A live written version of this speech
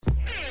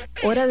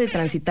Hora de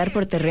transitar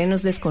por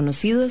terrenos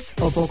desconocidos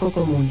o poco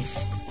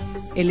comunes.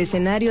 El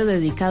escenario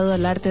dedicado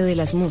al arte de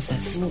las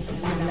musas,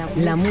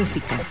 la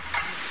música.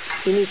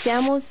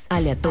 Iniciamos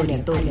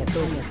Aleatorio.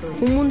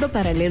 Un mundo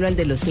paralelo al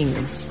de los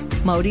singles.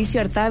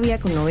 Mauricio Artavia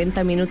con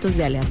 90 minutos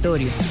de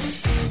aleatorio,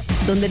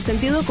 donde el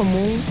sentido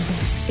común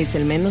es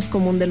el menos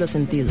común de los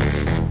sentidos.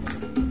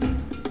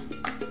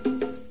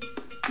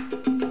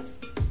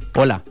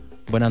 Hola,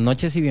 buenas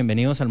noches y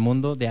bienvenidos al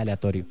mundo de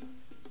Aleatorio.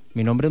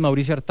 Mi nombre es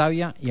Mauricio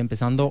Artavia y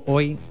empezando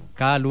hoy,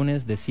 cada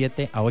lunes de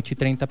 7 a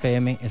 8:30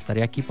 p.m.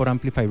 estaré aquí por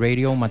Amplify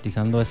Radio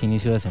matizando ese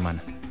inicio de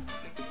semana.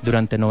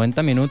 Durante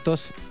 90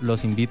 minutos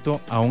los invito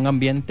a un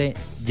ambiente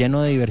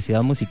lleno de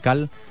diversidad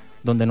musical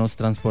donde nos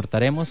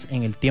transportaremos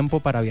en el tiempo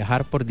para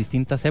viajar por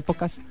distintas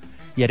épocas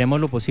y haremos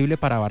lo posible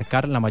para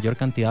abarcar la mayor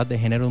cantidad de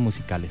géneros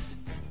musicales.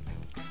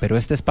 Pero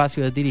este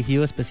espacio es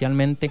dirigido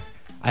especialmente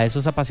a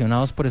esos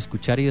apasionados por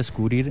escuchar y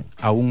descubrir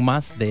aún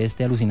más de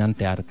este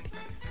alucinante arte.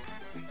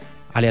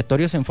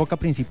 Aleatorio se enfoca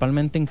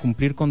principalmente en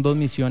cumplir con dos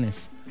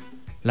misiones.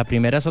 La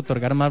primera es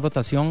otorgar más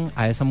rotación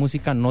a esa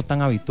música no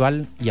tan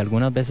habitual y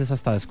algunas veces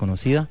hasta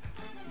desconocida.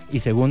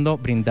 Y segundo,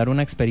 brindar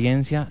una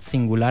experiencia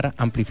singular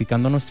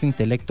amplificando nuestro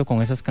intelecto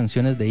con esas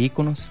canciones de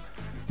íconos,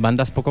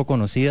 bandas poco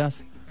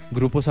conocidas,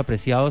 grupos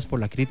apreciados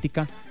por la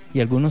crítica y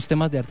algunos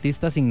temas de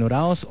artistas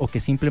ignorados o que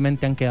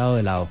simplemente han quedado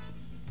de lado.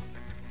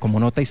 Como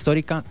nota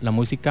histórica, la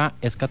música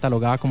es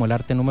catalogada como el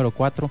arte número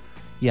 4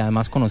 y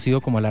además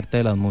conocido como el arte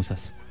de las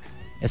musas.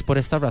 Es por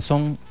esta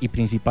razón y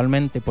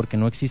principalmente porque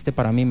no existe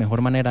para mí mejor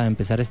manera de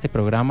empezar este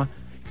programa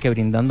que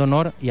brindando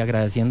honor y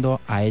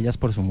agradeciendo a ellas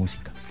por su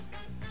música.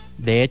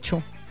 De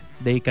hecho,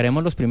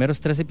 dedicaremos los primeros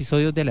 3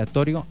 episodios de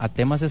Aleatorio a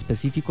temas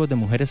específicos de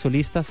mujeres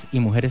solistas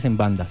y mujeres en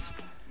bandas.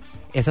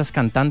 Esas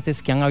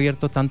cantantes que han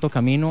abierto tanto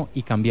camino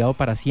y cambiado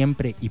para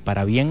siempre y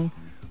para bien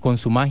con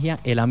su magia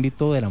el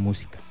ámbito de la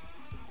música.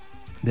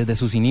 Desde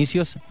sus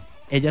inicios,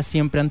 ellas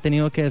siempre han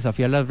tenido que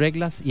desafiar las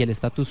reglas y el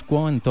status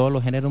quo en todos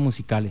los géneros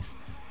musicales.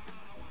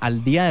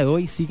 Al día de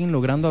hoy siguen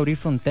logrando abrir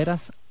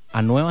fronteras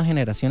a nuevas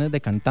generaciones de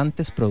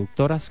cantantes,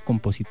 productoras,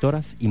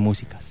 compositoras y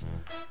músicas.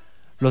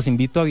 Los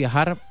invito a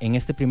viajar en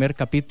este primer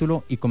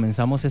capítulo y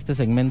comenzamos este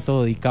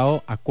segmento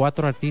dedicado a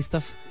 4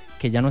 artistas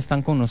que ya no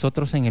están con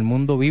nosotros en el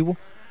mundo vivo,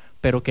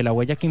 pero que la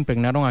huella que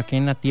impregnaron aquí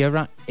en la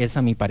tierra es,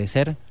 a mi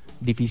parecer,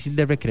 difícil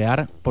de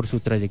recrear por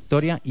su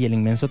trayectoria y el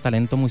inmenso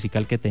talento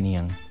musical que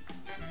tenían.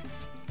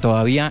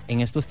 Todavía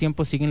en estos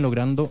tiempos siguen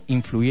logrando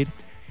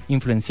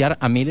influenciar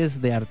a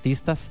miles de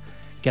artistas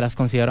que las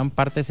consideran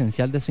parte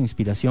esencial de su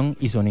inspiración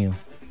y sonido.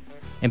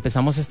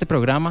 Empezamos este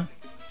programa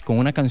con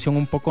una canción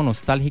un poco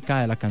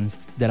nostálgica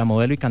de la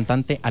modelo y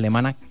cantante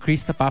alemana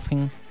Christa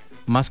Paffen,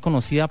 más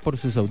conocida por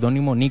su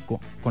seudónimo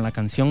Nico, con la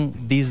canción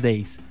These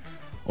Days,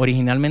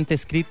 originalmente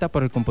escrita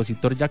por el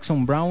compositor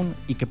Jackson Browne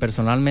y que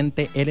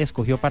personalmente él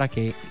escogió para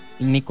que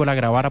Nico la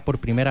grabara por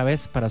primera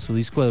vez para su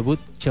disco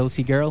debut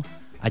Chelsea Girl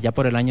allá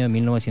por el año de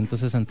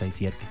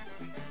 1967.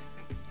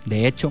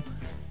 De hecho,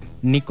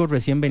 Nico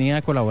recién venía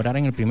a colaborar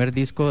en el primer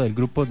disco del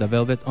grupo The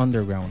Velvet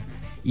Underground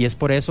y es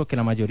por eso que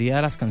la mayoría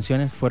de las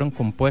canciones fueron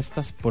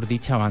compuestas por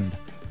dicha banda.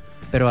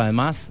 Pero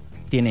además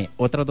tiene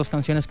otras 2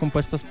 canciones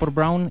compuestas por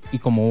Brown y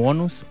como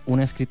bonus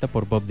una escrita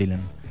por Bob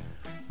Dylan.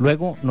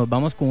 Luego nos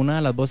vamos con una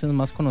de las voces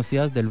más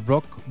conocidas del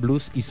rock,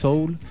 blues y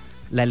soul,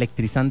 la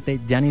electrizante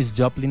Janis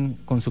Joplin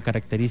con su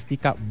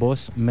característica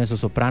voz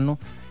mezzosoprano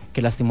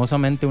que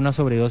lastimosamente una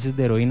sobredosis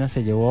de heroína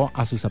se llevó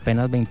a sus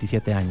apenas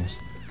 27 años.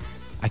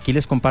 Aquí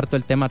les comparto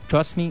el tema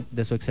Trust Me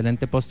de su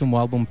excelente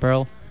póstumo álbum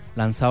Pearl,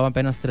 lanzado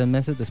apenas 3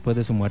 meses después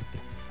de su muerte.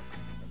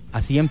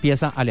 Así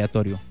empieza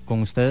Aleatorio,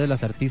 con ustedes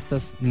las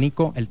artistas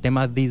Nico, el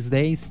tema These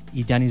Days,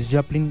 y Janis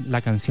Joplin,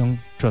 la canción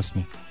Trust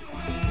Me.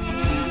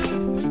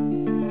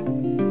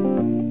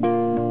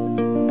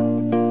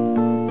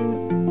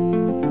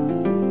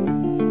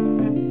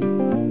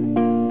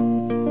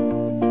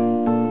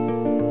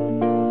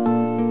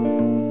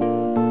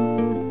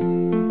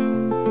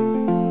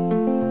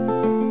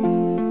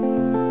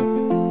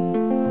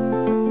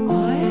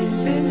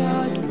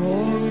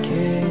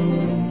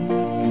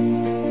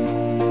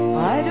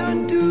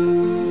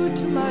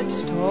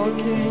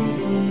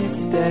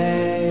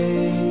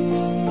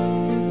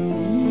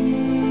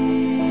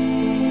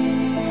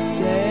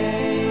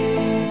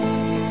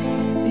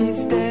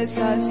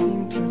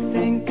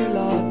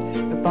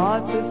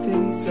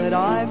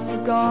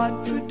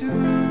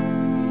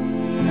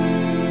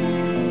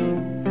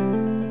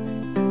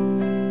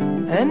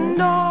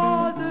 And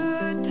all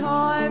the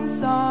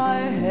times I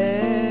had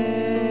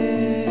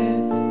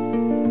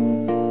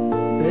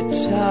the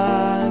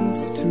chance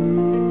to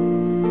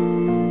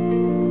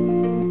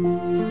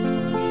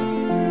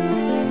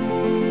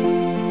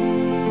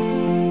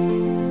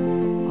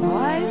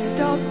I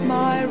stopped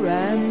my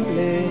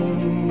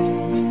rambling.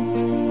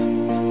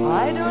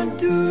 I don't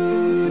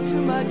do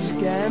too much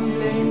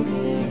gambling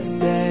these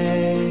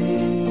days.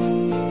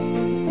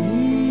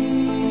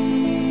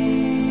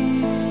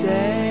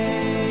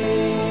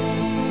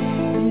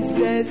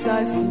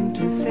 I seem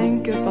to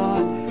think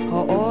about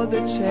how all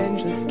the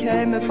changes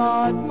came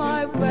about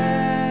my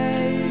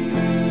way.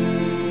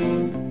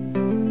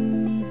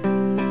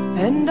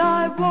 And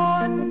I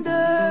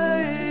wonder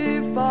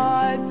if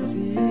I'd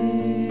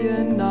see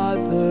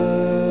another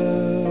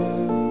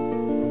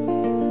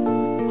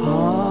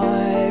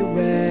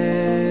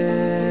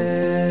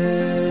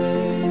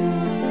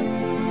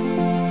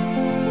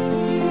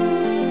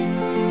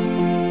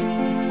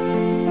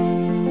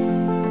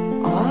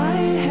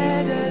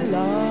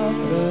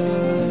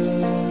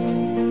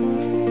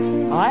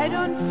I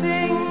don't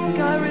think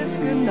I risk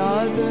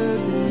another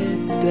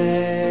these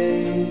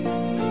days.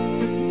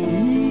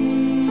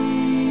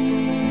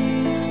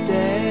 These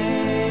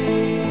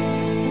days.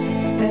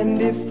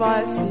 And if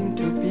I seem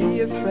to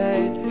be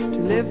afraid to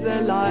live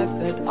the life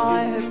that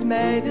I have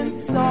made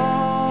in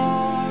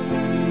song,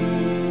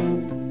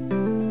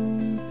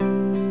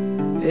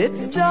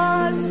 it's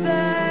just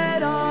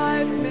that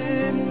I've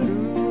been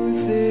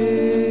losing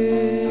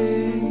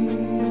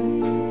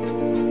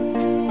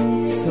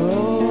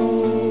so.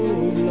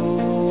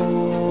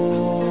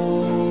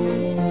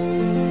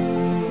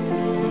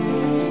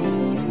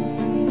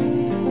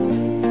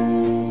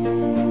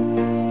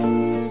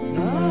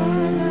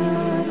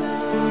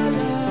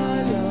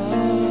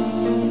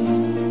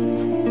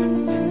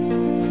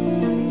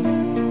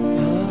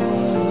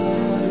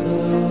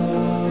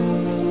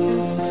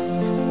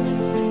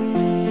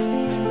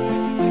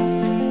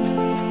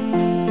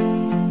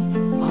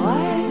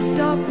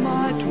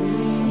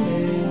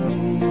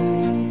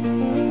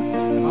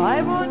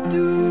 I won't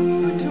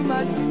do too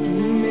much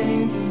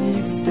scheming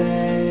these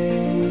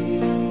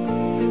days.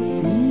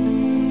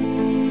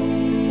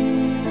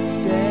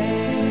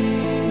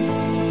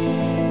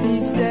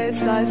 These days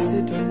I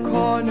sit on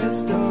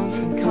cornerstones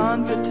and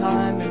count the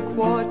time in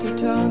quarter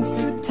turns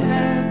to 10.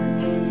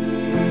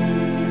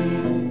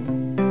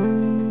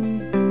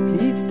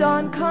 Please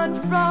don't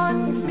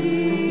confront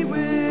me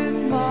with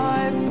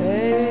my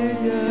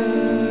failures.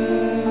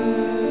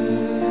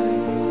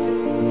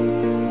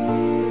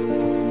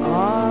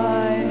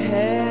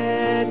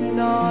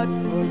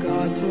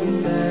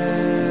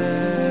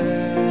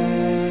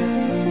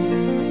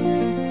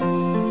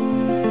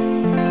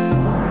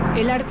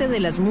 El arte de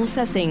las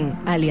musas en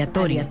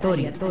aleatorio.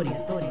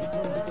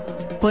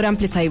 Por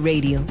Amplify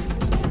Radio.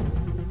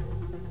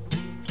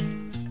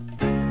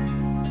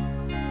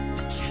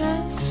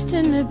 Trust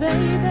in me,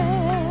 baby.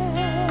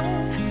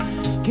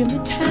 Give me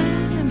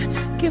time,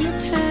 give me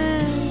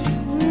time,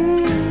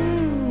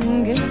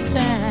 give me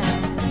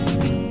time.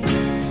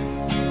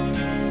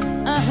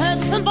 I heard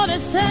somebody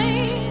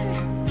say,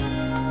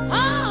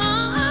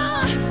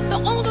 the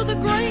older the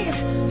grape,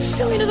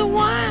 sweeter the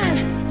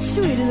wine,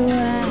 sweeter the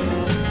wine.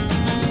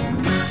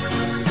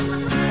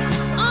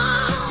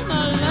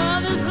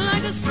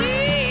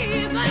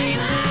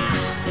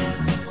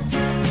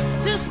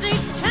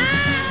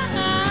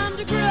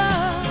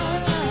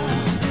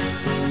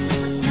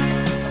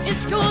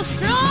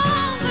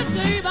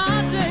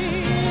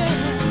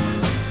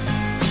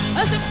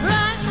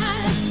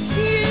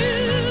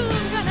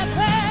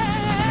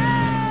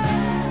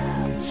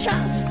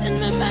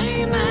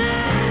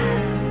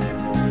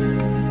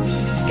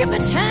 Give me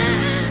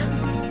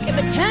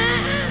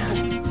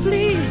time,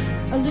 please,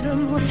 a little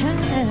more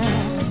time.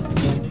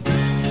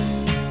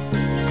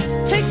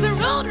 Takes the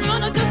road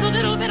runner just a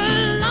little bit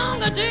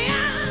longer, dear.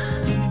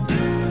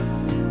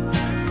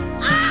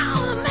 I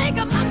wanna make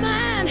up my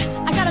mind,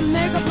 I gotta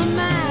make up my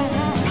mind.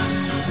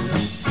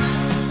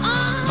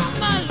 Oh,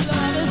 my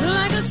love is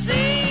like a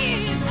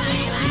seed,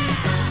 baby.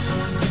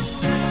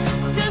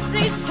 Just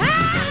needs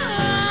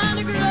time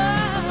to grow.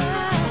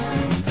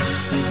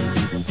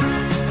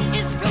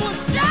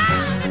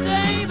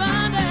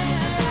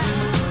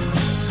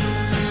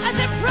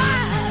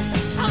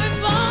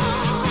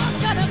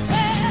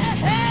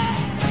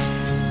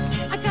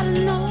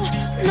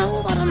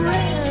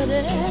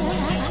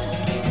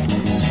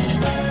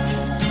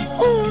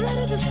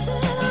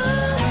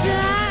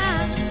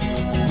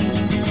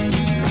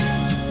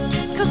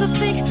 I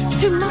think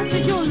too much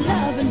of your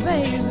loving,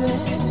 baby.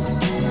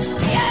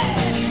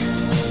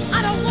 Yeah, I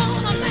don't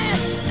wanna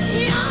mess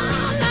your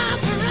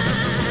life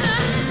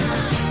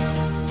around.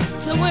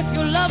 So if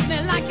you love me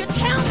like you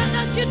tell me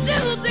that you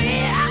do,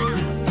 dear,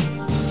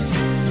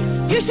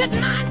 you should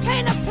mind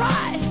paying a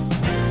price,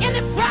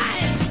 any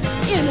price,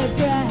 any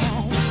price.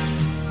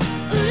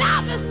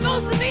 Love is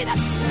supposed to be that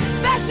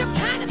special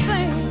kind of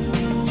thing,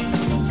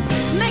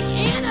 make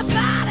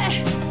anybody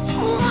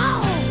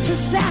want to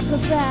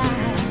sacrifice.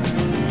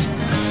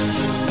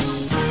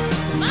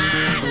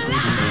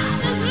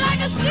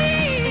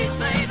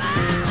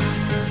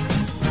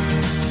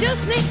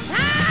 Just needs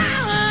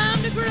time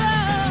to grow.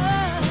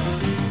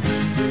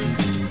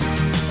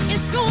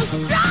 It's going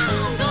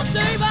stronger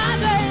day by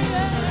day.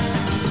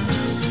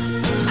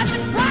 At the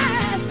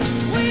price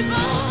we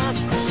both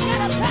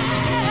gotta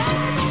pay.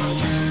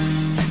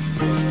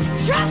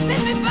 Trust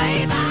in me,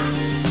 baby.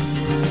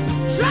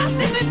 Trust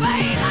in me,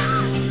 baby.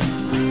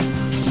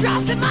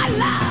 Trust in my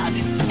love,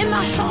 in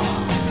my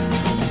heart.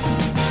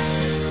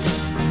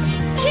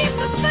 Keep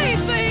the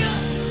faith, baby.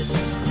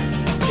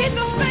 Keep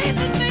the faith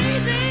in me,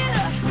 dear.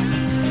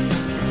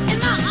 In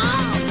my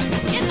arms,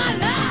 in my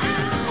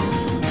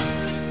life.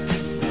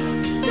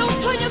 Don't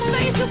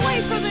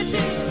away from it,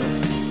 dear.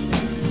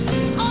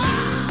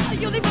 Oh,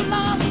 you'll leave a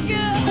lost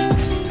girl.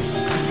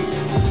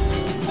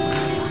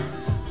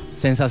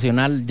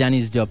 Sensacional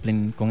Janis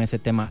Joplin con ese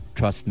tema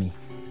Trust Me.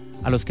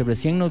 A los que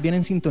recién nos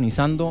vienen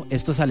sintonizando,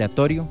 esto es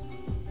Aleatorio,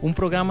 un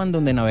programa en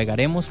donde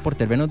navegaremos por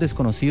terrenos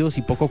desconocidos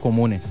y poco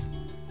comunes.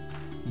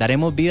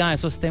 Daremos vida a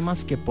esos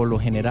temas que por lo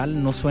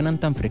general no suenan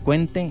tan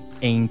frecuente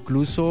e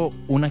incluso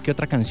una que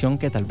otra canción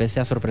que tal vez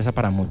sea sorpresa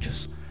para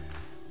muchos.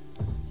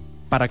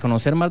 Para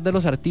conocer más de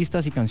los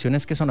artistas y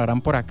canciones que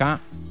sonarán por acá,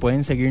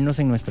 pueden seguirnos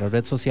en nuestra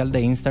red social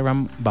de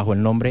Instagram bajo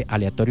el nombre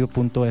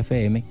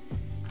aleatorio.fm.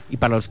 Y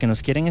para los que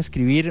nos quieren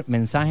escribir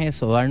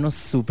mensajes o darnos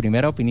su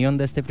primera opinión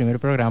de este primer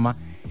programa,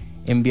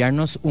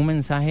 enviarnos un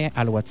mensaje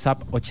al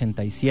WhatsApp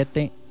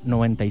 87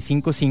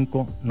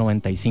 955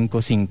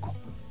 955.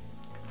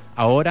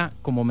 Ahora,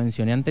 como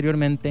mencioné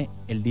anteriormente,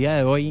 el día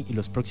de hoy y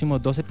los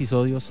próximos 2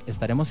 episodios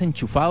estaremos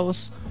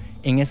enchufados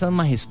en esas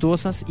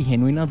majestuosas y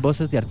genuinas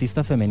voces de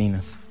artistas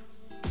femeninas.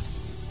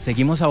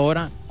 Seguimos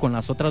ahora con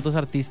las otras 2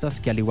 artistas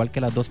que, al igual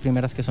que las 2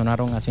 primeras que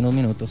sonaron hace unos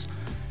minutos,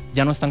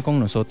 ya no están con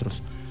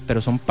nosotros,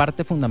 pero son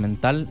parte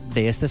fundamental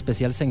de este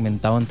especial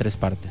segmentado en 3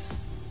 partes.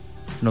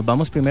 Nos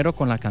vamos primero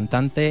con la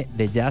cantante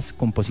de jazz,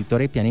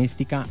 compositora y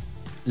pianística,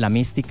 la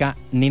mística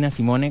Nina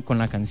Simone, con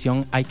la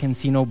canción I Can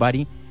See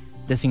Nobody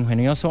de su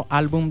ingenioso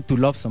álbum To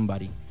Love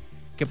Somebody,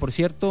 que por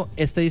cierto,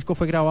 este disco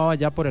fue grabado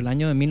ya por el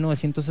año de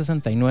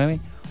 1969,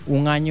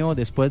 un año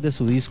después de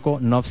su disco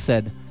Nuff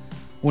Said,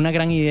 una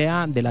gran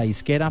idea de la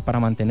disquera para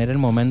mantener el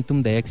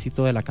momentum de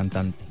éxito de la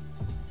cantante.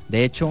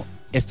 De hecho,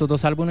 estos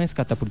 2 álbumes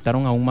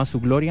catapultaron aún más su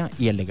gloria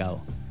y el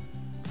legado.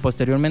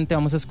 Posteriormente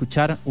vamos a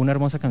escuchar una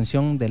hermosa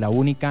canción de la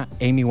única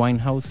Amy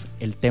Winehouse,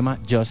 el tema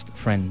Just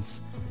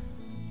Friends.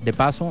 De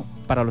paso,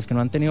 para los que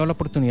no han tenido la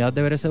oportunidad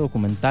de ver ese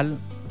documental,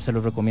 se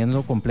los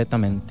recomiendo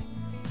completamente.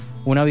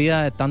 Una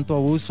vida de tanto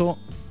abuso,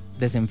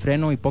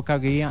 desenfreno y poca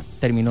guía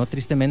terminó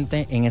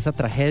tristemente en esa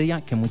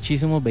tragedia que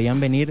muchísimos veían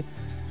venir,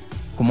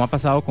 como ha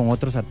pasado con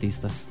otros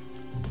artistas.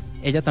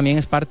 Ella también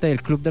es parte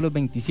del Club de los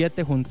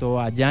 27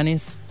 junto a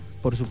Janis,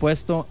 por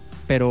supuesto,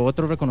 pero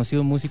otros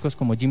reconocidos músicos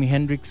como Jimi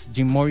Hendrix,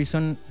 Jim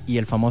Morrison y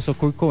el famoso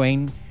Kurt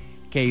Cobain,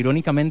 que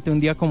irónicamente un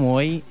día como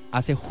hoy,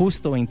 hace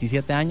justo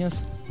 27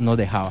 años, nos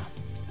dejaba.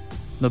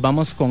 Nos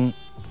vamos con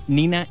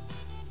Nina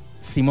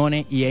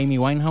Simone y Amy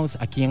Winehouse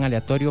aquí en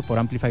Aleatorio por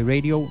Amplify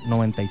Radio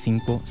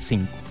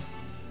 95.5.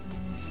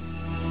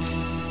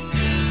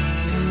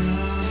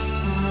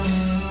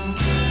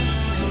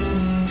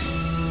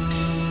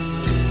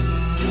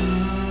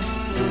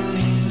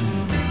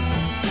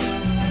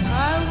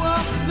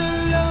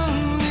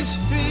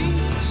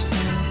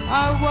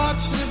 I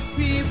watch the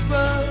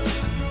people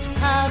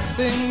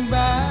passing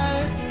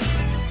by.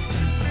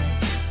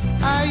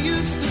 I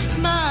used to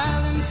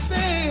smile and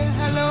say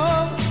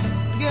hello.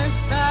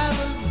 Guess I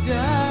was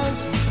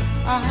just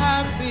a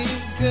happy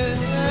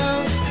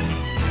girl.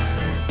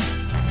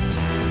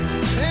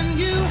 Then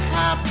you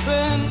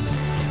happened,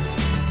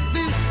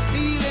 this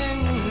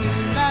feeling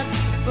that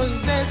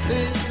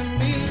possesses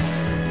me.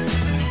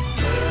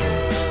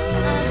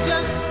 I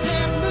just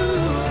can't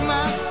move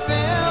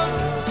myself.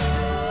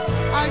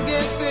 I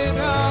guess it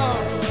all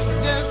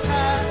just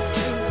had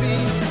to be.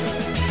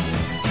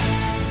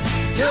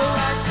 No,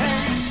 I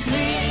can't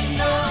see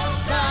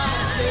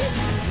nobody.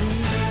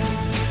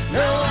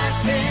 No, I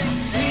can't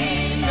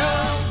see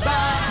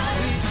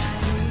nobody.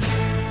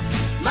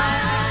 My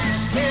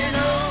eyes can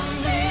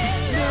only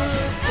look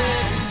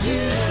at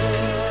you.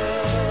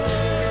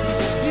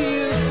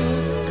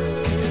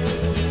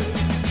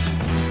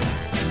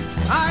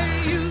 I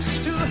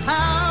used to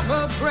have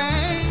a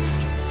brain.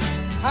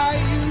 I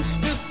used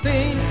to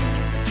think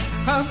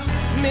of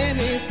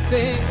many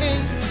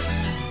things.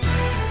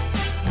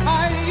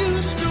 I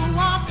used to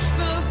watch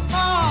the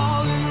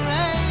falling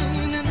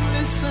rain and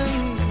listen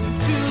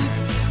to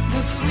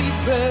the sweet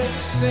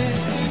birds sing.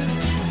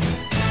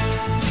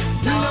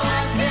 No,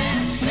 I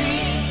can't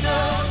see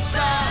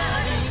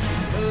nobody.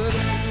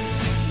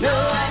 No,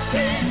 I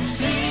can't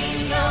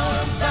see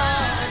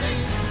nobody.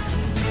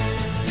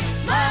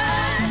 My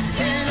eyes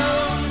can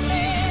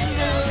only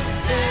look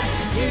at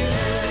you.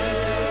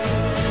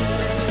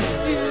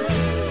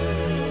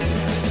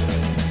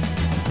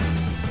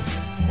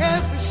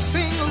 Every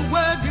single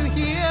word you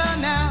hear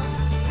now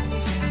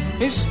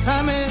is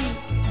coming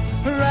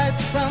right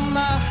from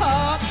my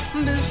heart,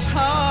 this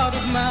heart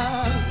of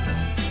mine.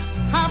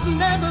 I've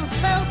never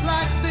felt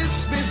like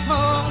this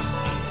before,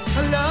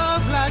 a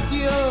love like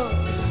yours,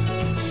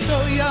 so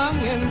young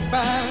and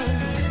fine.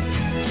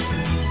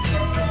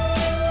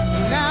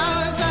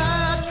 Now as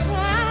I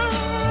try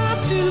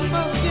to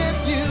forget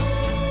you,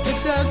 it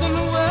doesn't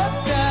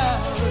work out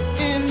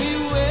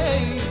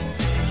anyway.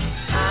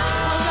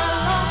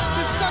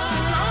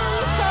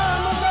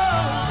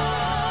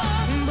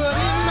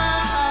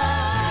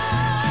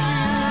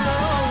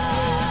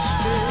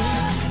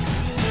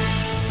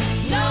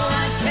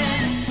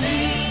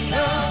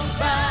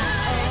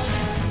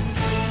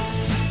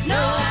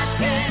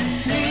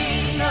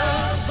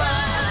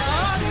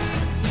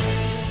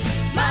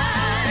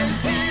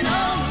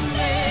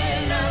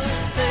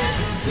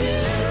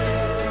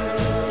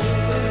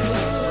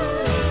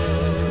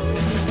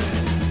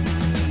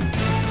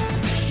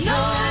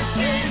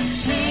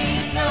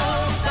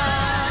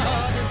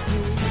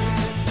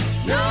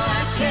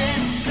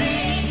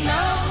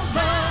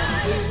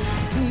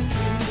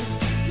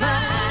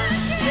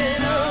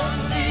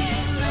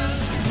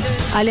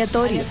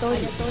 Aleatorio.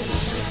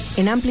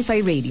 En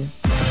Amplify Radio.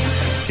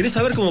 ¿Querés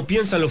saber cómo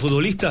piensan los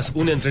futbolistas,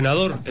 un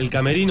entrenador, el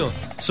camerino?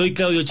 Soy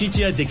Claudio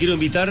Chichia y te quiero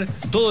invitar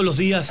todos los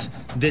días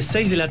de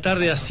 6 de la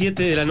tarde a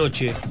 7 de la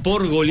noche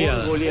por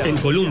goleada. En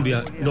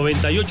Colombia,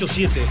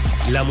 98.7,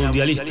 La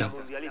Mundialista.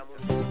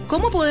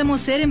 ¿Cómo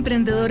podemos ser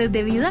emprendedores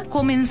de vida?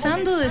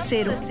 Comenzando de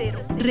cero,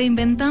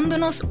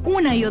 reinventándonos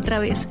una y otra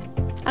vez.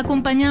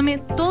 Acompáñame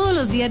todos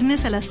los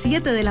viernes a las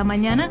 7 de la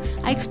mañana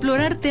a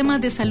explorar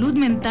temas de salud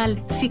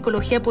mental,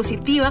 psicología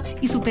positiva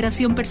y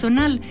superación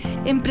personal.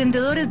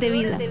 Emprendedores de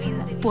vida,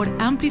 por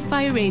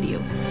Amplify Radio.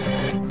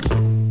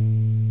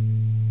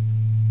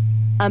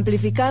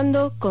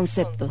 Amplificando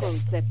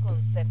conceptos.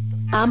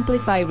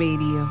 Amplify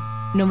Radio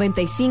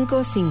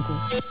 95.5.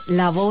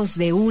 La voz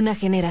de una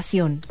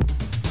generación.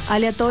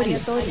 Aleatorio.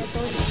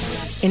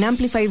 En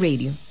Amplify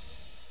Radio.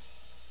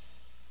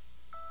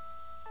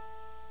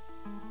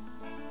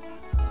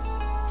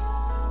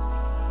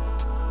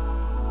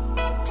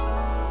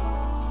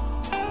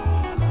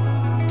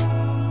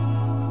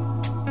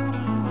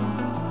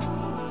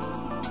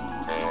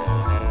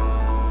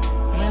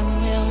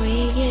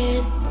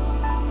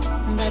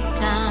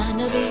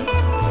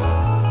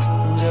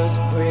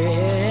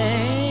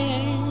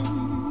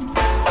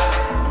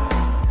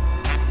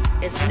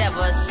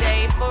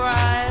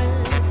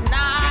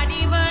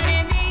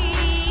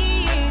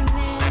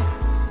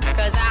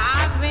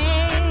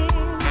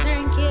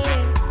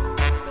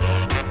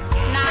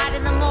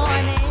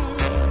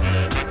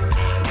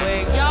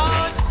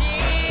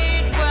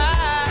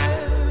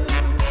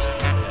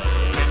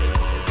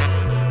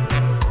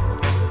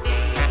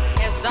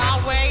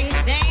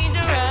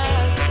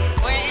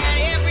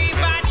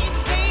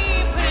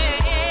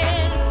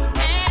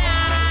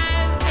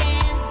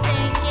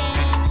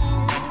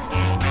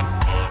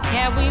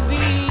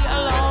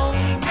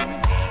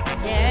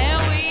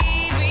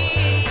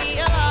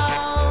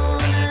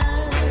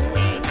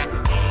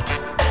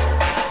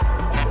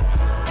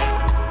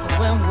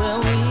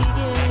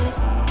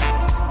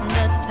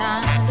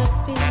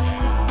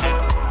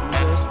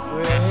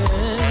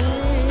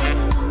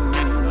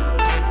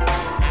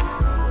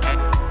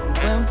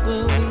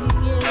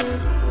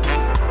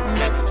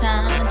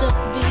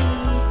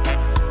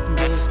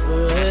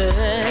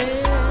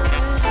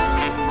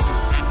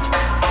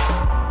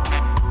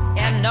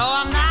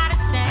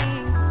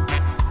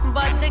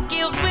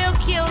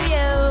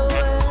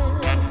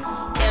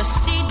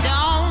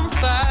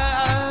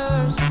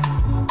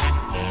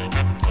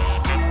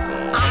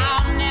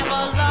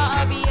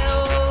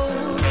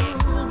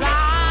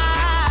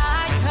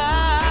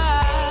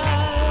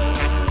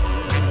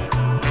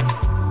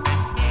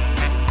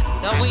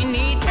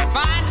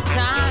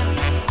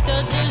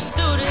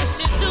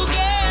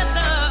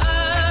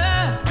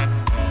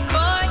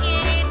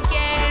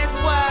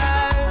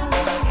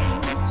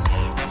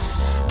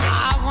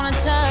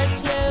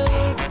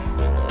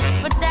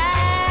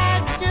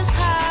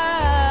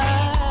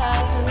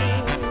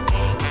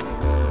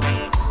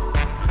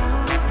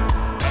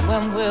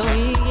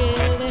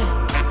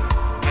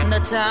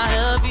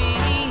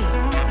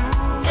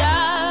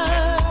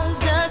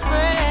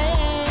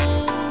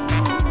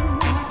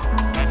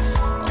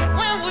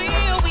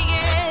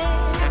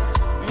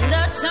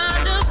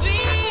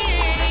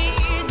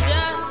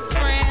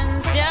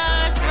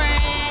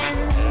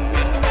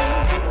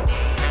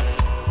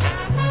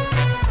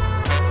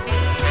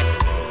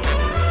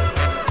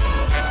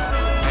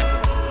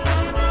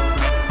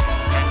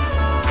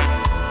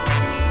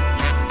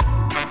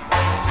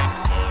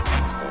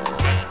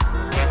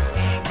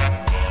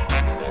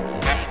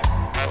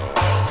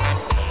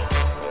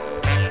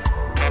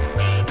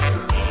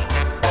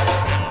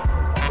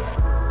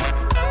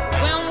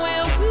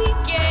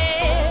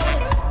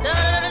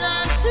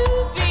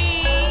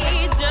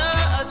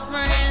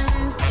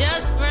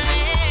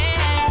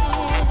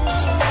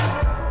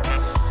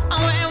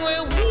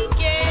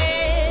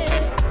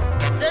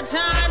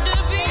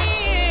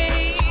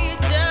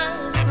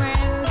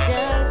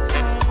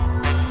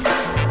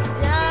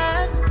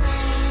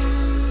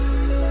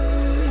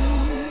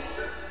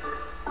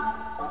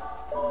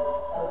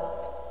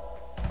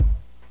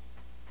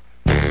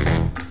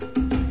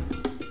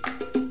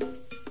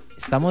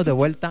 Estamos de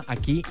vuelta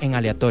aquí en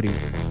Aleatorio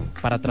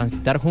para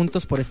transitar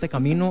juntos por este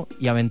camino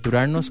y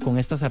aventurarnos con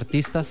estas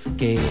artistas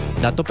que,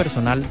 dato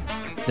personal,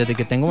 desde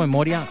que tengo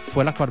memoria,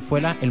 fuera cual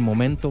fuera el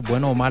momento,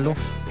 bueno o malo,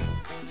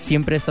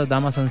 siempre estas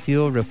damas han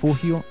sido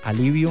refugio,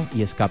 alivio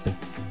y escape.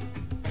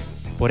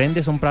 Por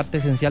ende son parte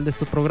esencial de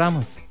estos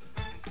programas.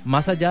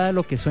 Más allá de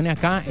lo que suene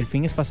acá, el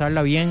fin es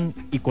pasarla bien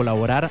y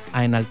colaborar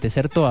a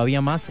enaltecer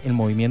todavía más el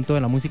movimiento de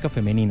la música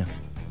femenina,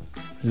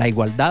 la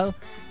igualdad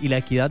y la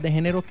equidad de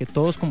género que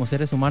todos como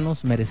seres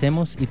humanos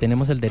merecemos y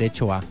tenemos el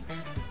derecho a.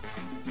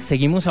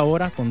 Seguimos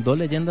ahora con dos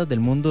leyendas del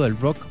mundo del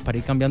rock para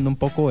ir cambiando un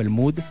poco el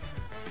mood.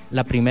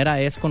 La primera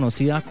es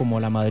conocida como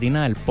la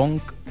madrina del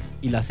punk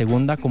y la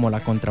segunda como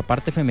la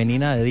contraparte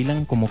femenina de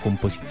Dylan como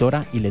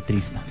compositora y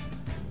letrista.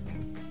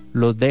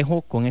 Los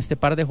dejo con este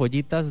par de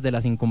joyitas de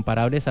las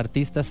incomparables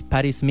artistas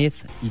Patti Smith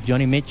y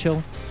Joni Mitchell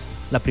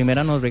La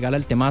primera nos regala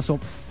el temazo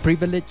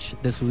Privilege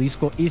de su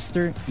disco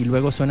Easter y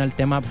luego suena el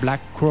tema Black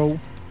Crow,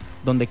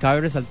 donde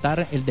cabe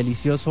resaltar el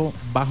delicioso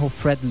bajo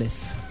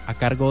fretless a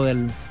cargo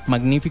del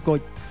magnífico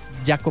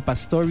Jaco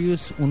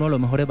Pastorius, uno de los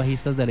mejores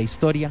bajistas de la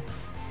historia,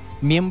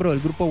 miembro del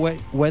grupo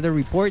Weather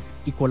Report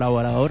y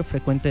colaborador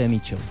frecuente de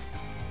Mitchell.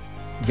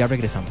 Ya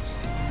regresamos.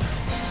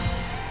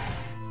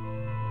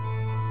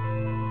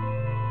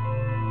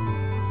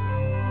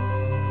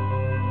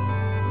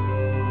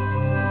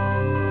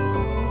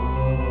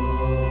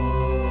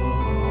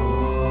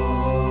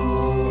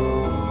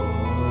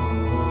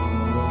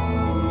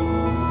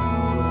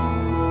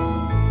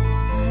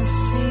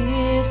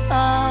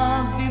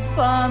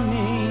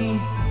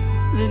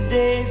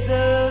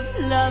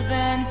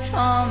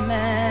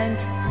 Torment,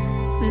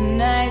 the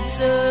nights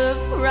of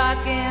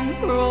rock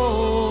and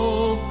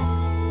roll.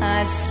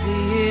 I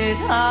see it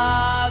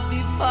all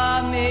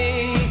before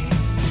me.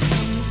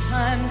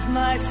 Sometimes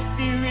my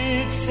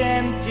spirit's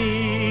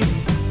empty,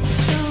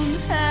 don't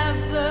have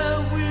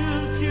the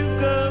will to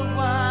go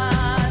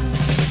on.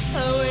 I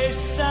wish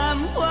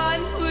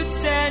someone would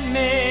send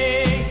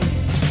me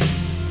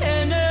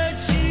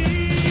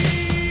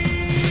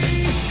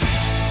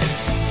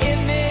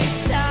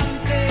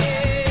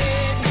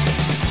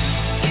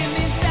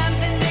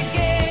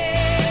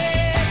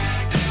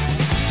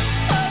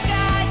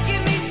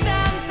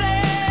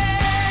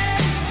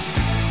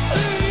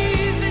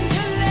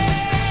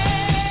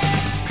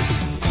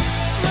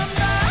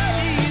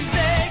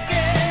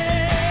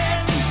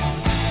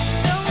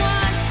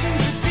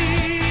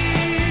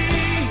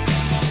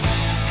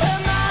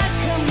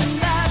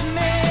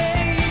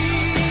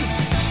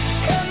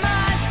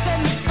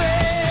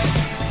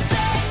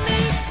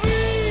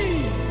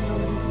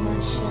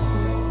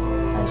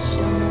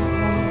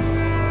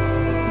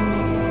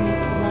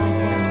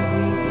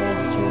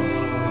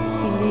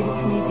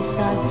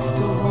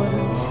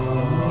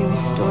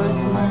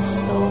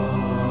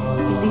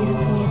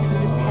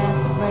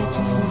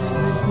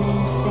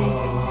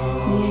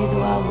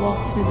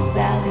through the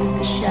valley in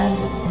the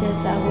shadow of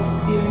death, I will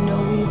fear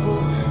no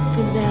evil,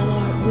 for thou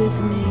art with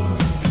me.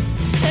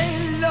 Hey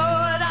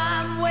Lord,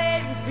 I'm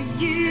waiting for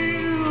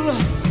you.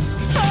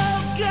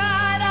 Oh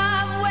God,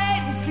 I'm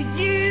waiting for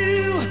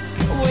you.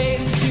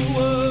 Waiting to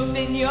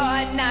open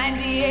your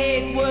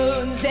 98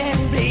 wounds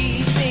and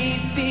bleed thee,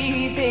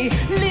 be thee.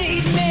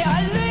 Lead me,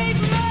 oh lead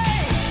me.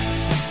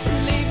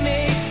 Lead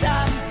me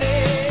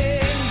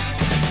something.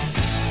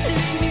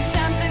 Lead me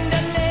something to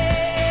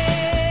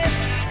live.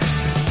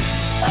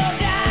 Oh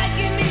God,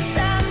 give me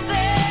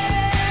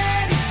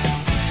something,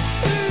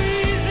 a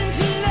reason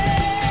to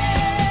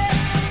live.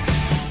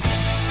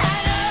 I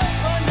don't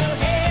want no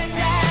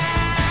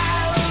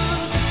handout,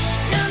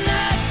 no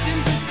not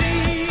sympathy.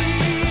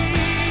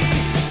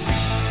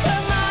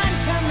 Come on,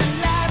 come and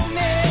love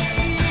me.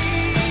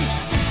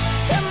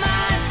 Come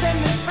on, set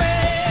me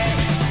free.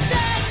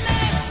 Set me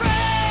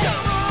free.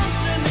 Come on,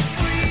 set me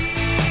free.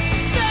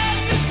 Set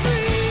me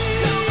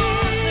free. Come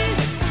on, set me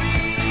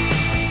free.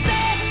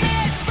 Set me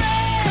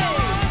free. Come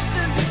on,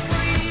 set me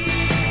free.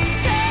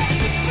 Set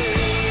me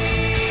free.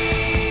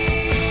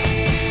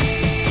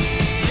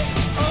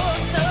 Oh,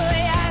 so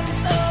young,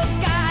 so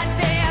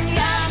goddamn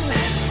young.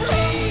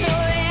 Oh, so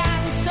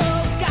young, so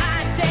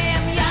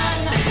goddamn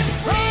young.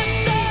 Oh,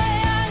 so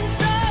young,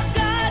 so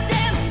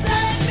goddamn.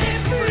 Set me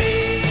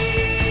free.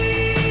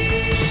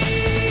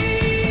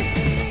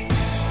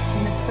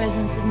 In the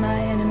presence of my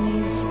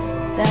enemies,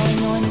 thou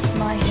anointest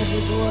my head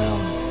with oil.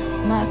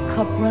 My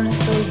cup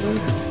runneth over.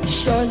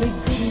 Surely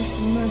goodness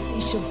and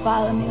mercy shall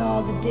follow me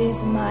all the days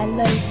of my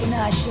life, and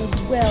I shall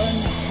dwell in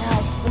the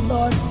house of the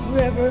Lord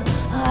forever.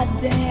 Ah,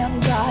 damn,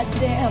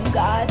 goddamn,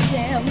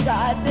 goddamn,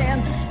 goddamn.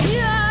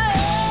 Yeah!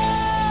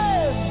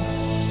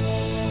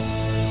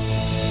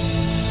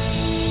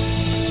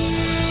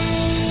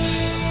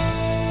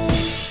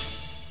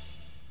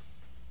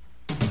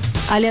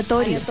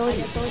 Aleatorio.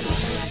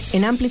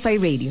 En Amplify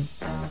Radio.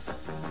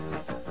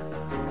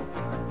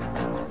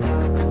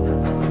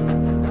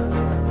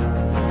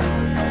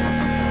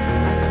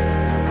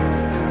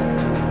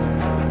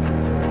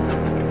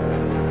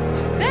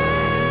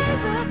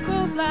 There's a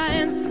crow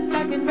flying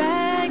black and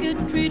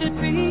ragged tree to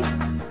tree.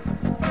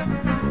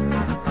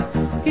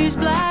 He's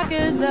black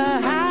as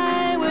the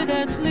highway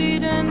that's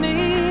leading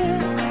me.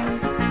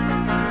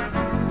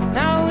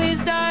 Now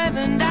he's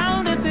diving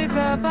down to pick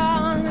up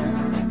on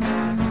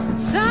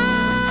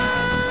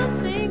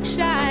something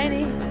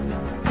shiny.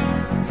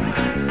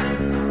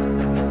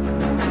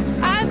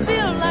 I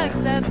feel like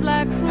that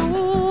black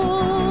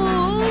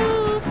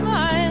crow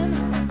flying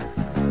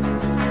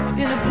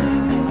in a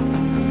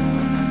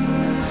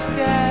blue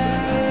sky.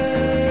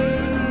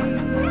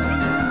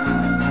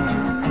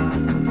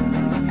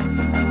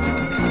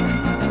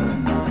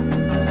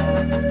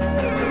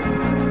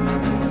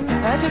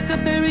 I took the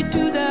ferry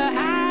to the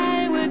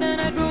highway, then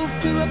I drove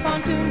to a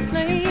pontoon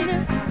plane.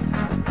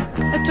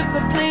 I took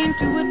a plane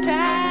to a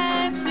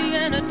taxi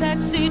and a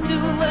taxi to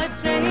a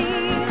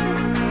train.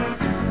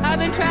 I've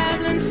been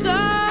traveling so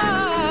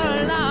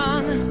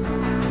long.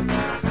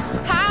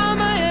 How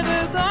am I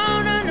ever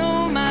gonna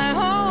know my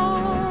home?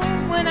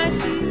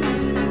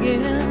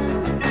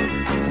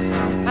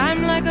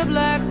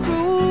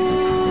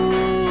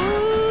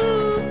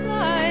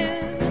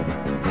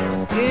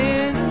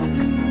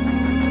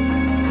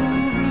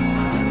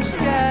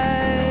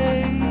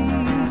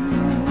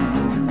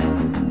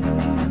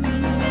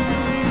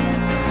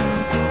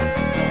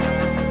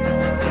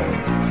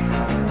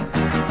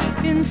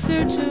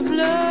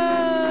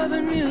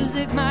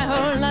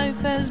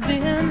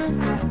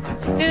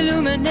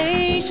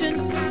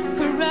 illumination,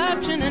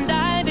 corruption, and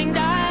diving,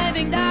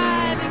 diving,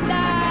 diving,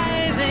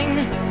 diving,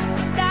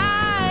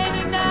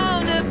 diving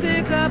down to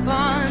pick up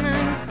on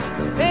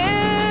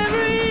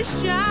every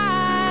shining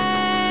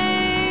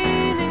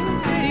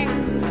thing,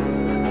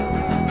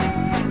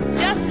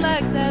 just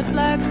like that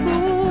black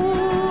crow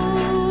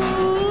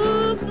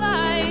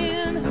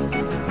flying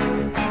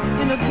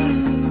in a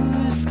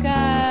blue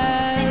sky.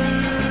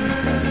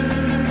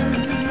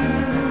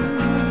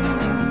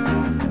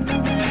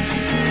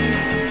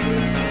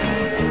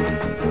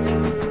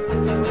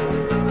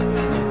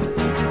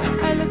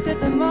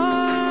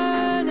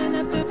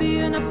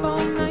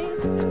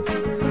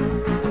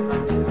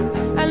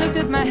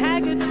 My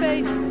haggard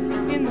face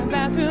in the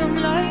bathroom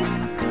light.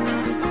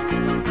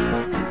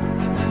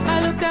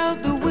 I looked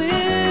out the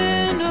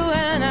window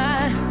and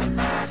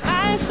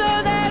I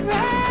saw that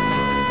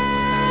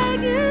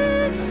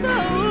ragged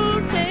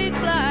soul take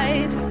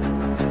flight.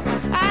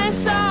 I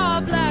saw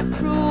a black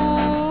crow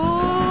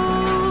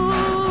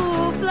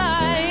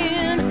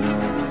flying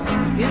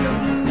in the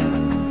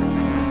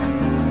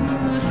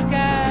blue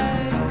sky.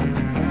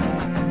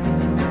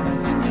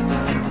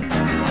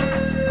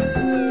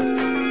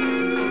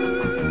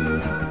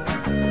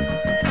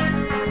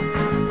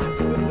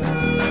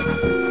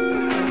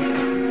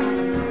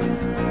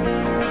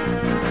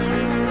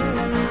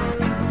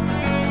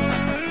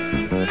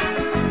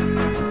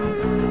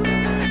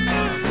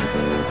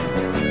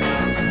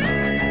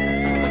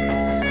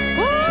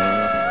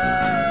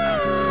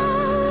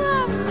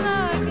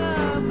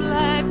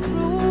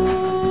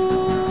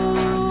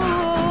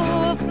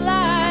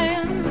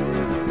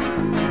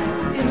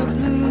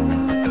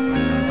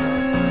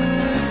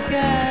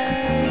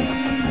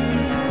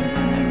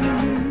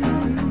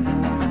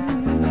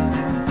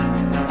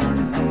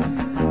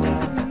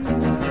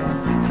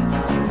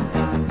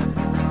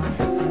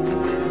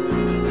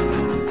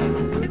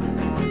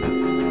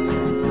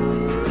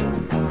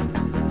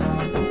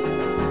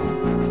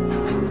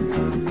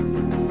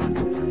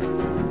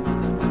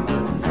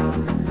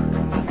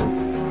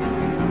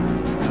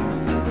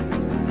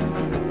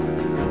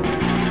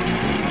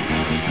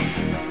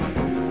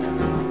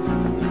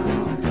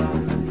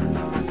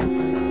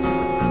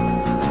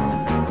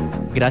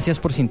 Gracias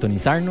por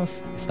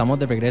sintonizarnos. Estamos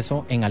de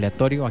regreso en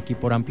Aleatorio aquí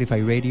por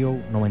Amplify Radio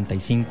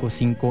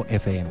 95.5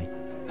 FM.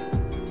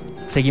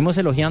 Seguimos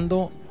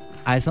elogiando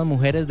a esas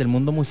mujeres del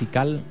mundo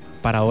musical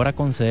para ahora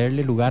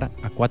concederle lugar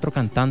a 4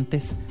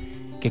 cantantes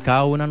que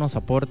cada una nos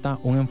aporta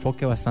un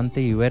enfoque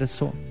bastante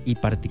diverso y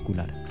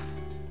particular.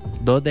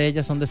 2 de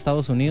ellas son de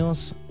Estados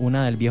Unidos,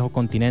 una del viejo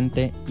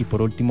continente y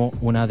por último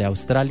una de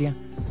Australia.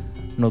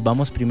 Nos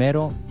vamos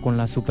primero con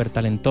la súper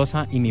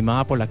talentosa y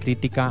mimada por la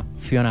crítica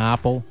Fiona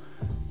Apple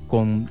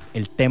con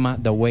el tema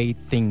The Way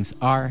Things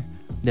Are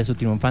de su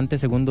triunfante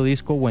segundo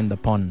disco When the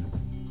Pond.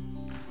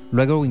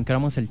 Luego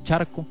brincamos el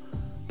charco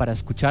para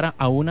escuchar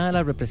a una de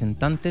las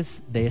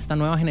representantes de esta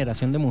nueva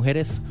generación de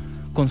mujeres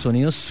con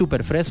sonidos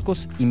súper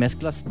frescos y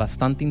mezclas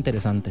bastante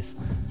interesantes.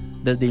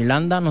 Desde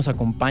Irlanda nos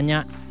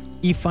acompaña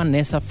Aoife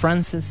Nessa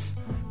Francis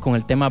con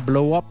el tema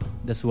Blow Up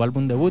de su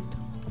álbum debut.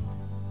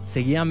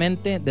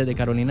 Seguidamente, desde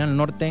Carolina del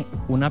Norte,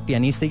 una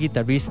pianista y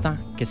guitarrista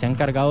que se ha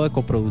encargado de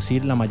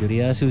coproducir la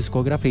mayoría de su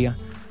discografía,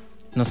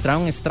 nos trae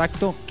un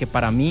extracto que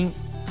para mí,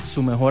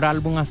 su mejor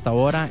álbum hasta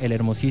ahora, el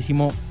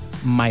hermosísimo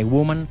My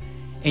Woman,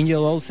 Angel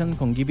Olsen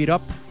con Give It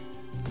Up.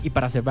 Y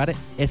para cerrar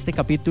este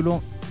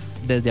capítulo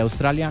desde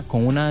Australia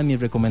con una de mis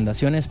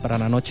recomendaciones para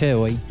la noche de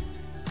hoy,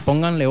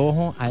 pónganle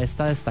ojo a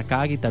esta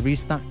destacada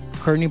guitarrista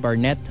Kearney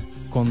Barnett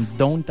con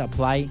Don't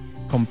Apply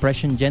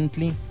Compression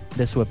Gently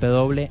de su EP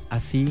doble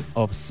A Sea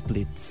of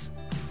Splits.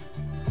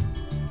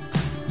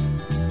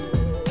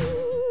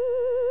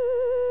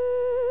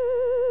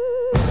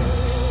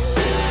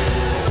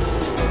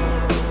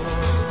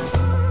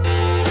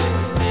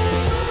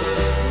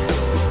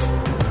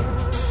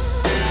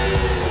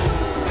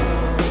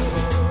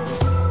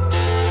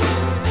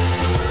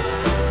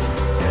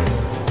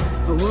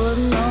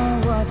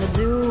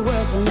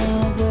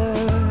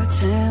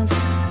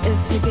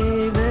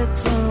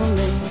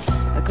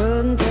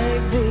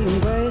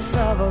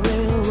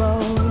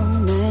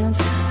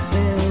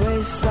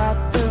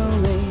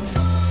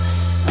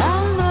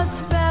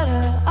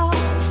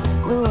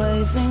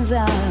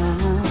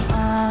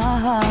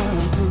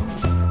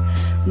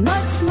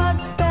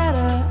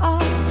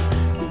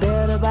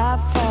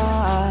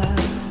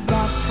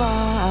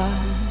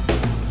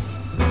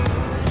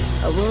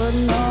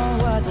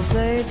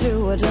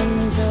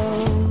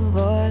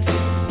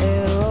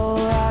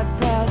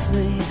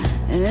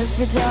 If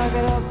you talk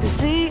it up, you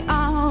see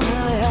I don't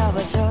really have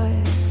a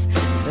choice.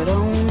 So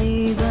don't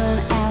even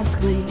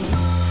ask me.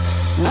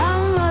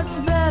 I'm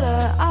much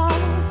better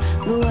off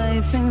the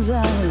way things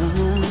are.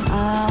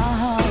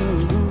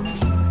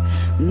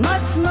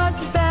 Much,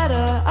 much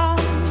better off.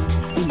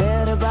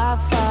 Better by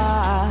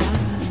far,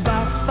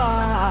 by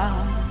far.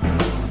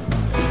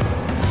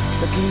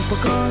 So keep on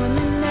calling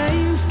me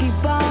names.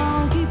 Keep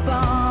on, keep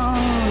on.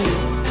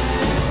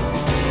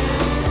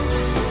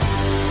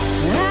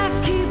 And I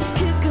keep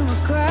kicking the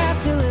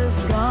crap till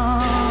it's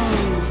gone.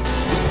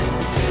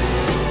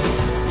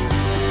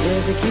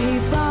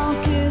 keep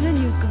on killing,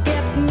 you could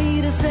get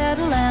me to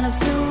settle, and as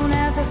soon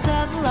as I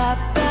settle, I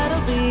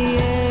better be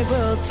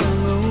able to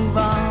move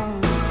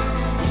on.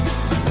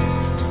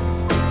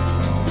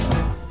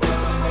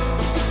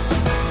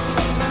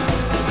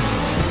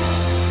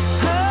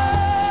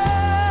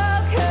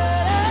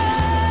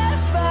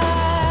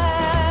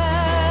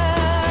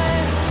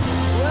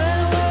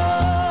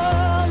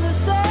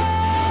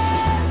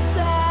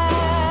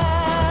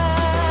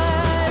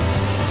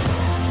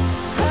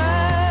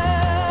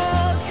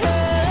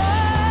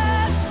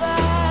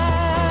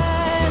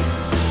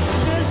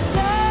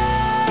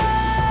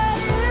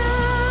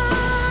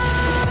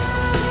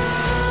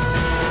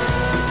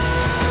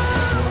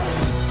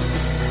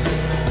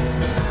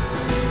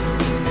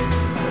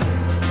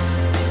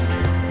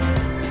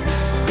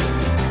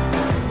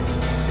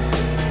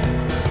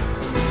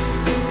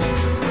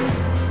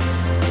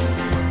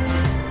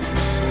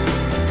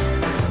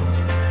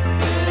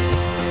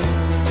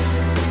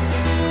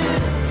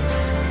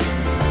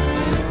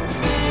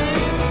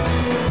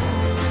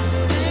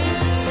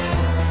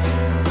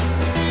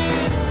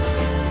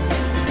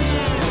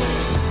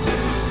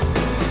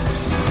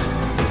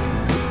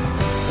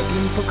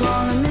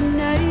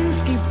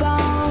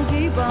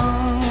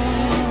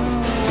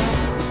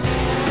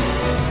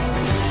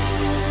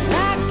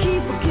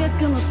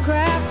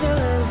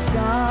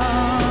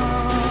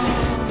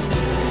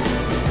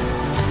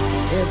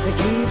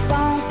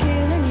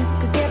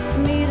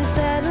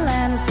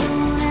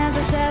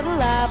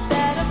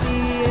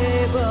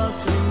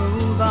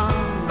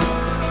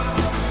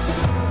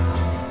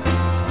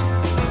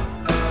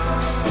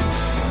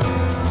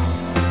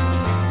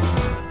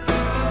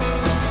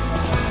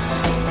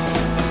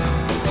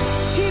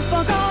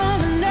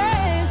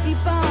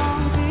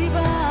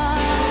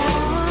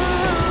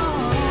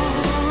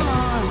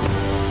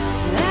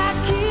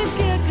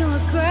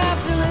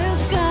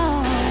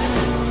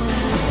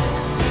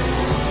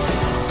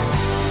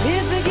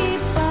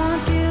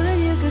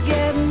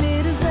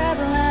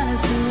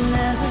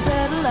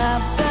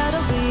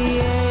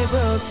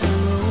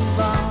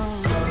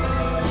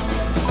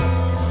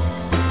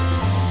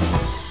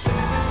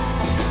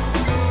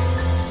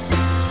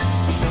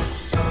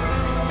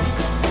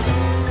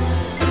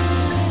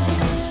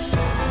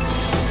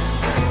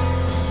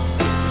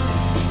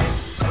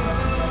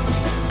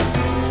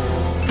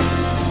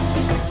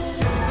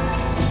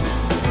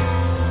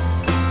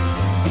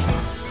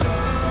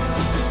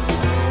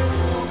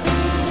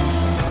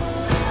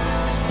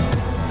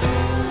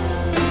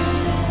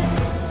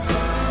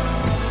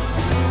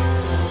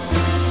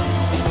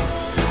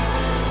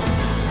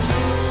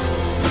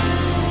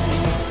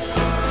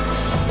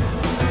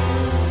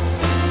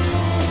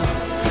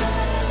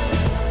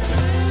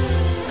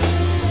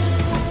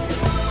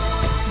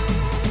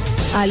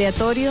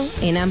 Aleatorio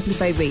en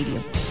Amplify Radio.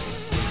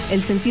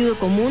 El sentido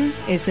común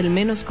es el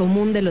menos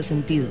común de los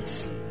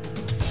sentidos.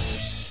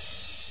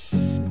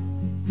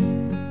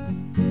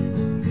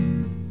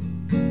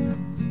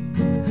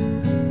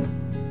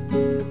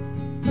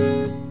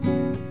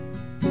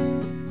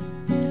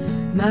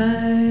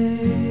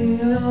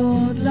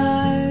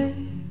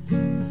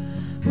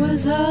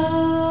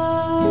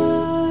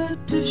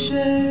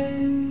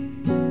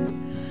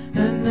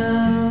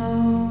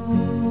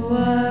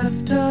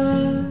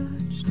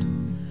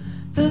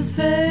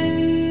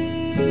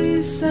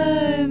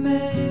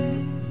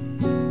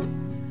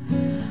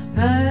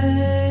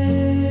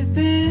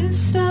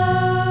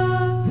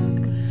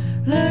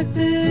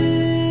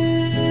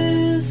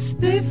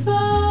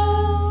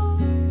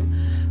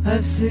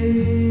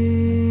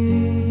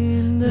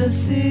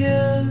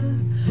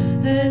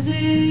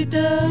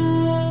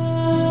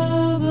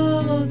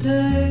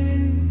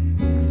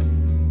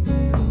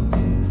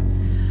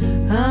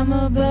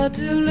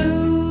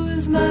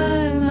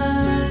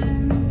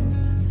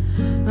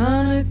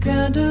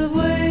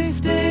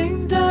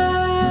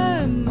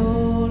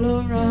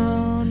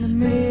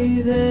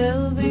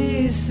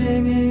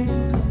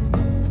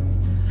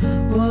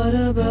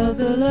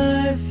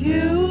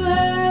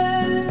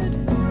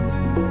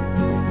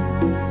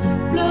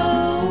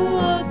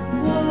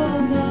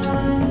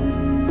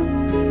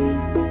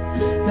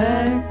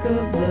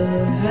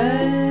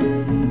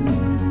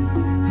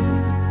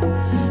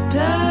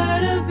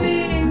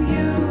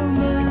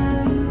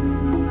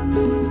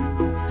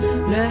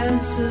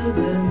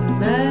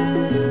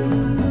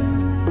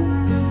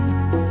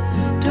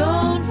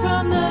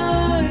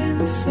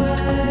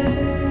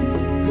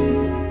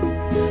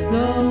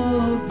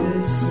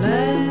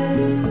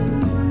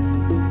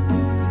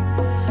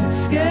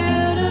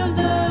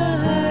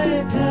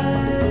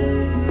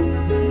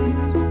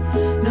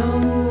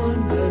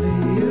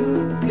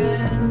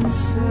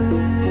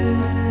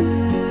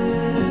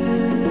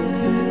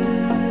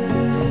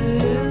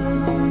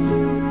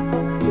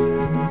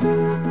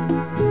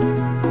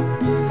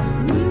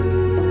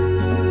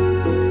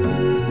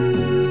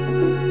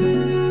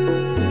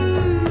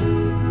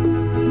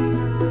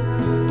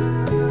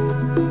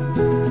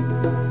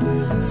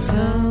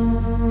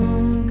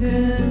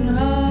 Sunken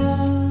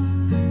heart,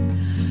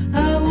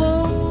 I want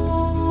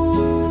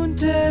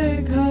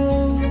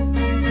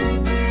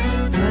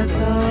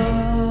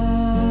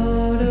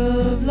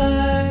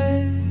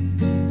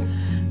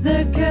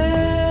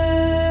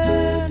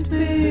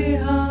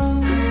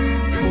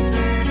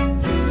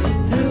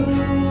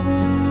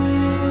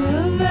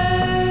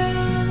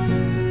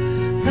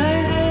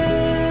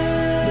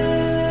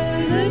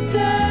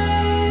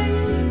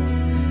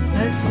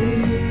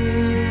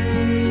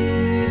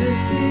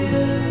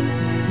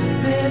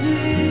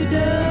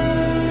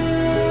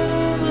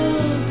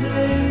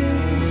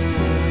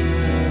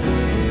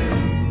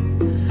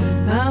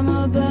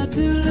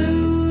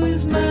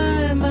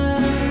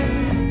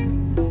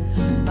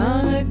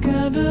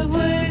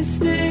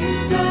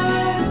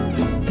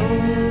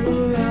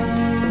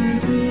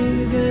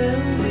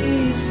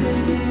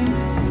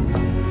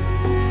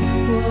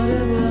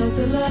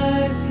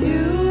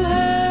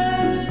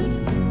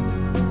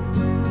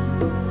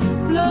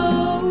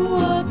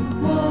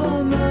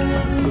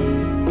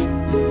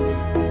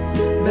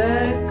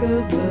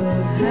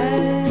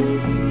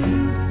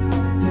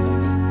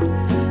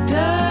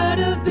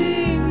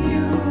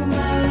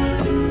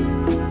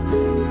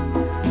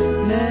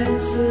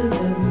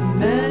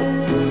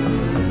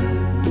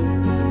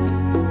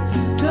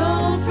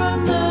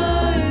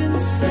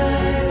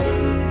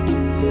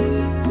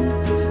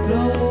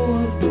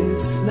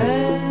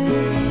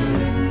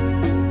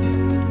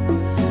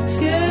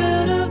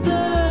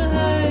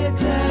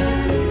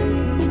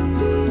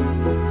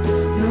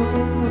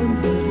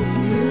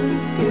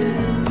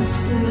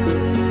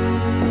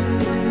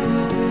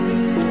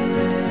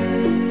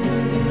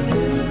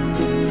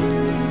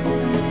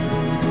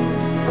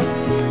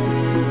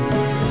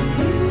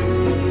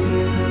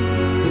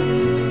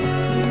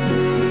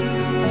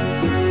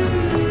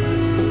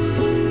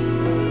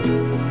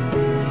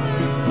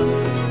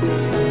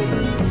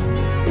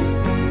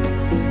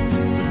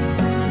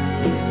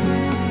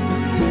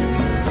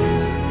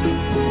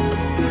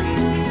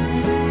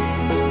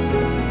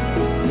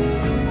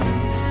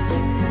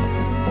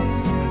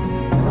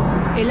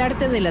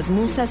De las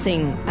musas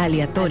en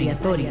Aleatorio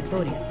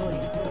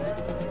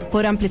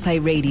por Amplify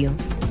Radio.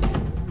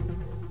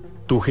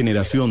 Tu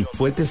generación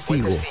fue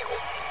testigo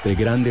de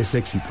grandes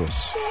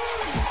éxitos.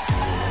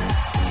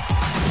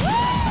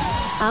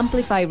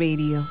 Amplify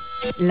Radio,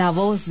 la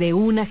voz de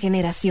una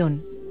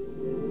generación.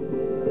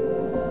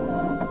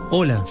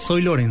 Hola,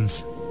 soy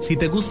Lorenz. Si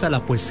te gusta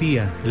la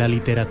poesía, la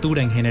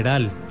literatura en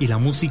general y la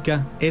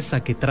música,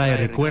 esa que trae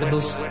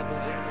recuerdos,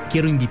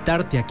 quiero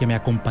invitarte a que me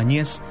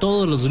acompañes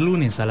todos los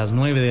lunes a las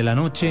 9 de la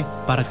noche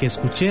para que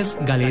escuches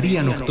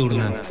Galería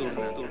Nocturna,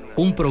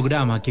 un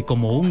programa que,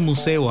 como un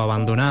museo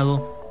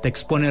abandonado, te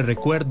expone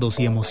recuerdos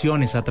y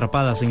emociones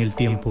atrapadas en el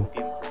tiempo.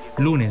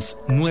 Lunes,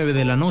 9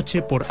 de la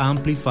noche por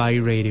Amplify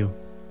Radio.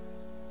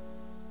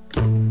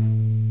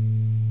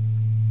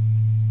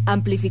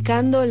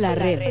 Amplificando la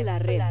red.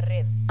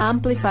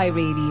 Amplify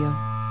Radio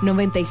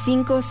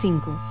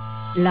 95.5,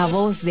 la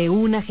voz de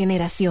una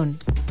generación.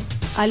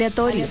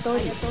 Aleatorio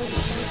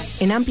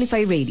en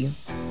Amplify Radio.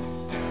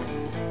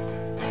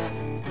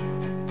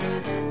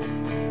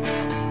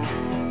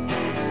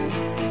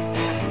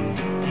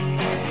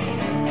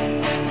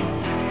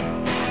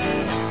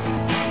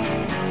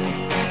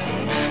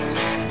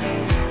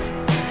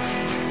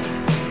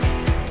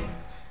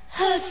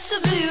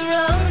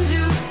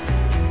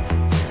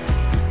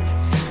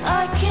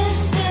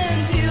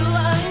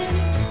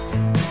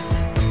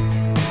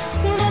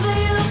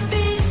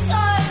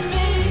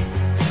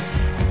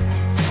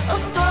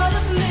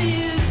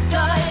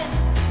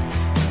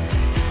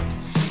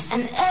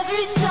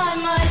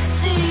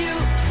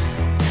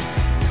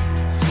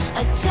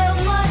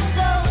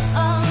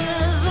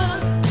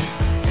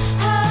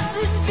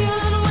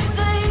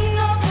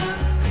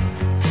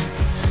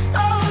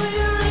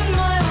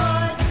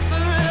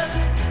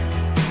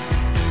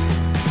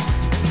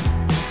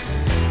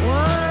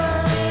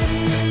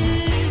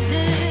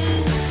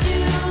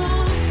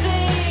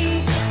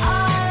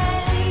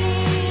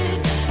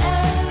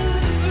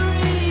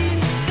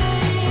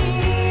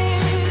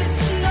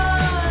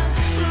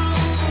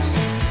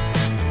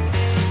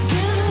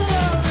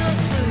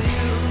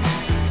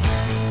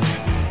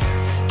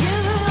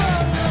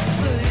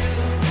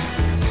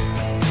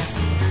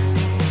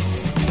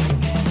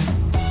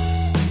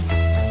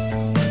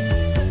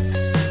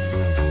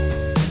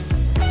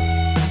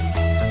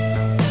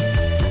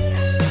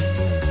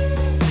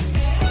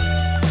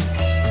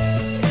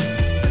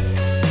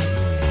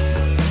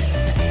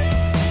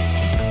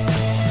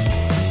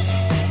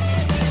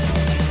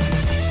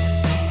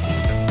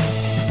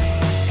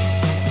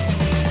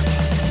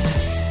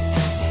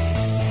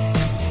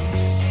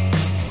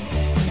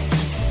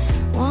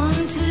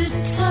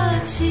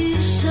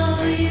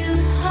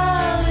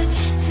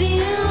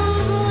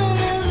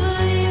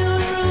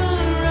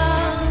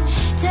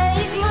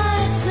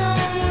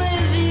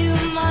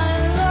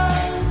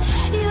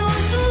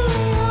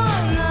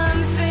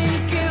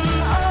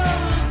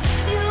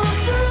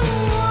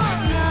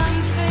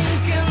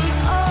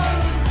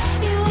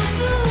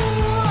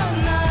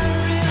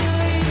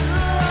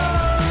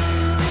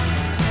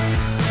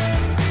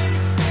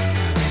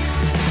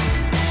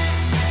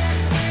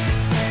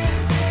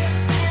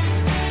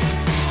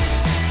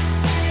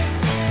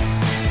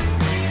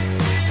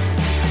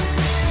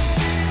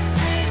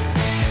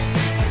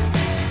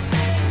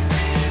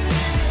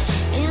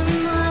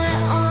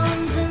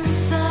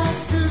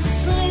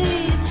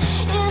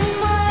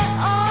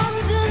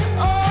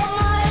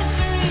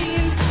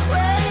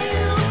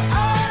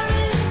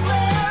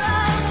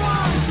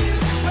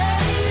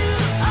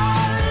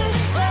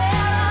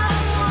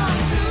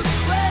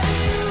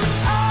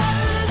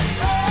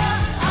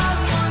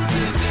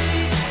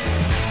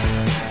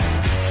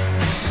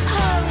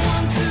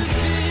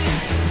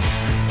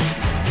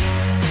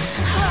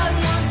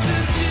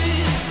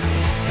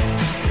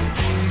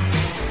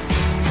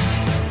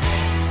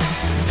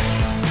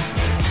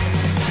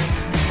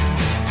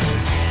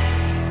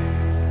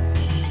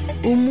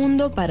 Un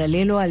mundo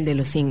paralelo al de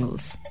los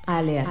singles.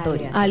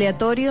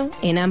 Aleatorio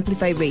en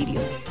Amplify Radio.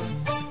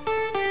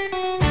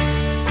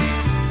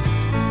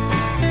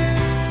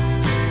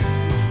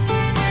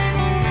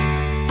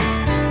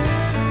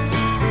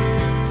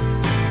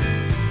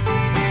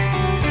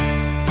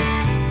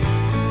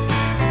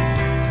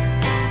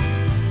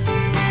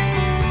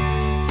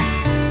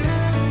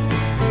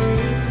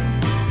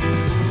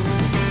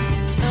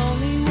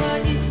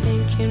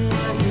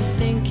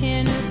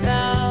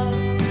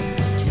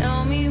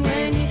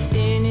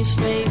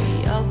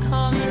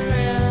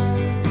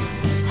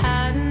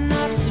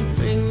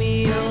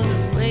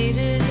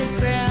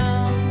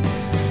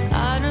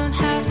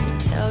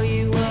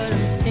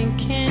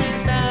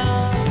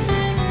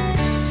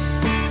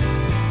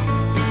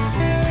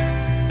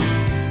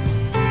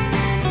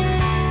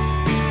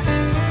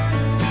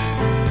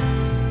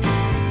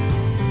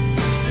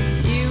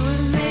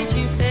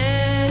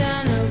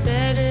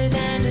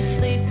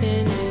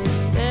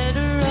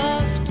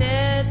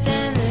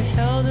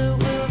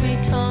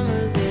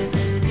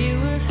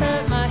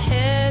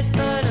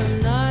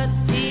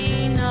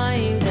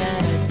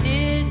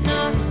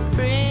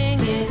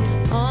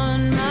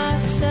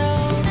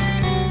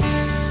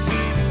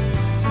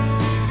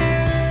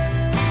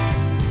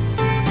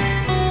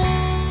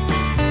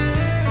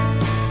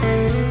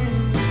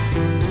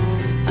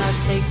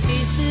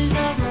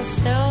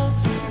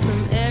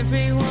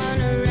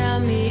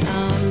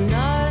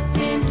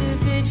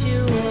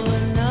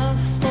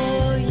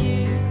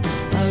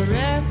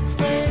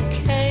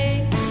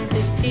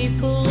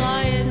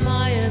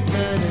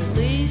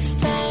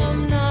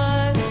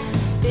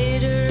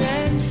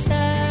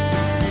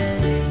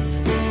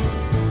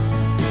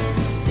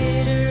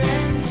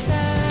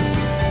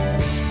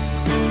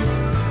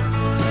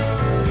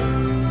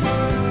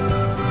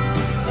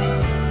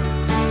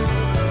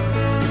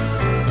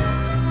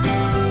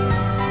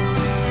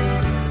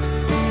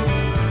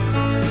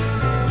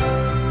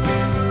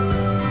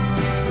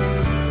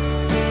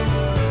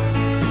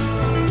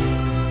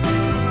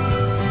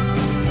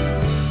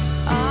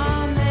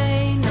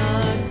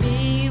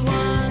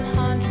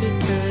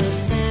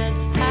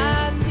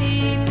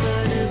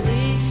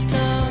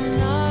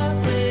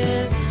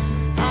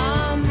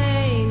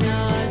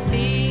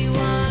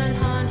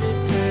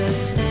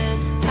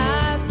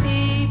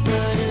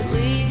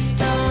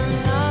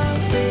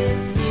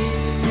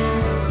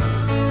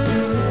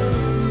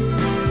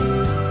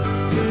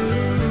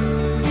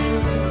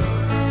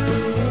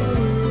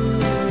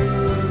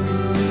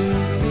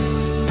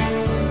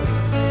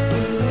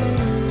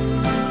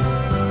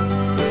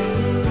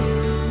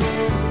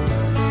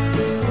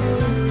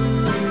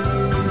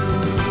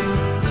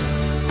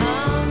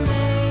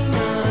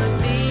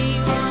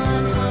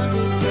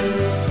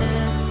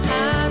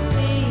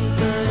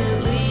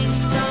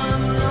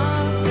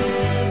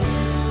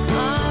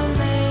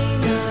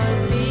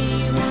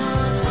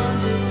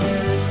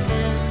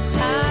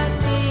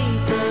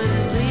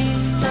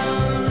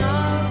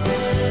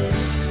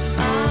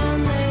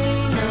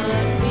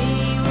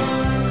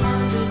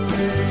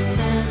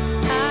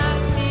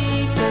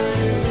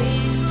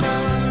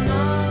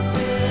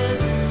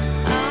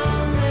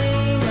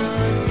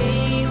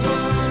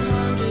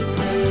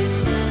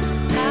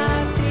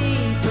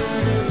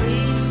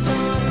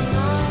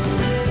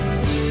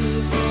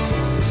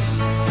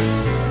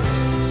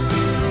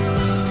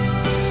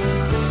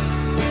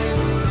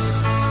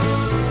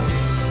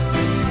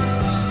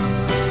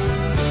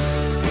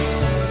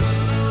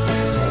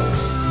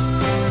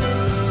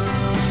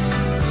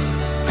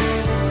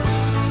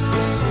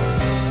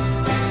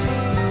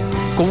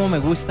 Cómo me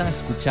gusta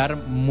escuchar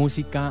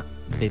música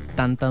de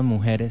tantas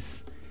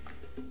mujeres.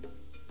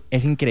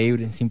 Es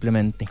increíble,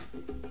 simplemente.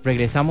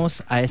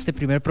 Regresamos a este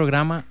primer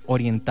programa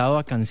orientado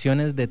a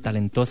canciones de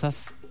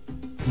talentosas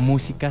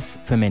músicas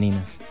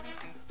femeninas.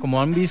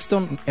 Como han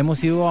visto,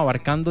 hemos ido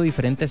abarcando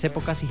diferentes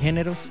épocas y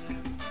géneros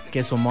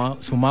que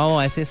sumado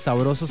a ese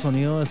sabroso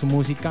sonido de su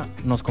música,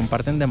 nos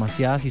comparten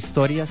demasiadas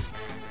historias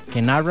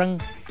que narran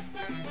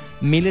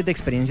miles de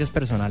experiencias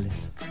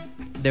personales.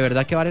 De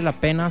verdad que vale la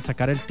pena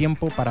sacar el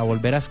tiempo para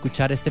volver a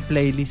escuchar este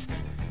playlist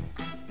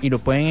y lo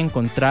pueden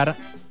encontrar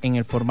en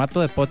el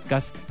formato de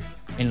podcast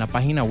en la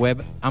página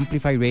web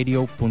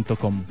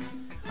amplifyradio.com.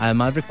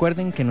 Además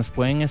recuerden que nos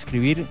pueden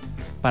escribir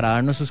para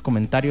darnos sus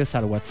comentarios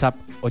al WhatsApp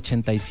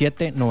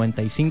 87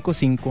 95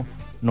 5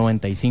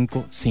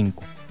 95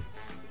 5.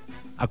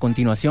 A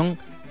continuación,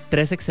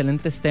 3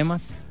 excelentes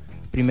temas.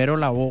 Primero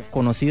la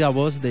conocida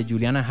voz de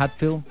Juliana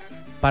Hatfield,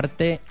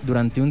 parte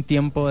durante un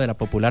tiempo de la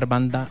popular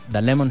banda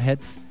The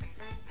Lemonheads,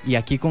 y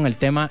aquí con el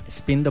tema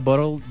Spin the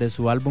Bottle de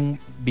su álbum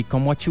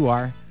Become What You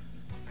Are,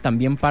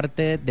 también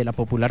parte de la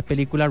popular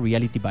película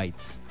Reality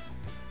Bites.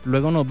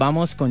 Luego nos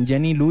vamos con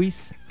Jenny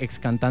Lewis, ex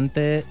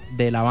cantante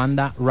de la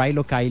banda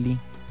Rilo Kiley,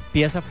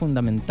 pieza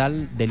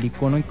fundamental del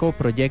icónico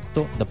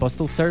proyecto The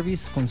Postal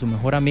Service, con su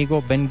mejor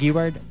amigo Ben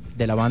Gibbard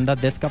de la banda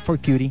Death Cab for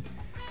Cutie.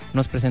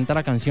 Nos presenta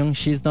la canción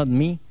She's Not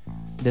Me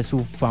de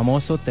su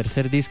famoso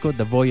tercer disco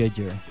The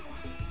Voyager,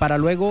 para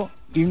luego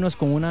irnos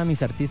con una de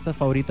mis artistas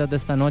favoritas de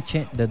esta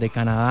noche desde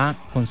Canadá,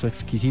 con su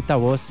exquisita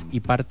voz y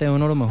parte de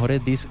uno de los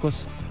mejores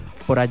discos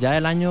por allá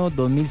del año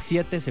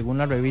 2007 según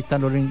la revista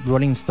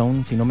Rolling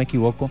Stone, si no me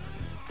equivoco.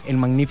 El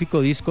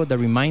magnífico disco The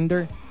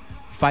Reminder.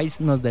 Feist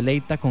nos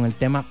deleita con el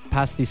tema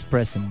Past is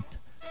Present.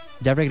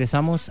 Ya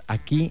regresamos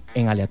aquí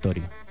en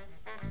Aleatorio.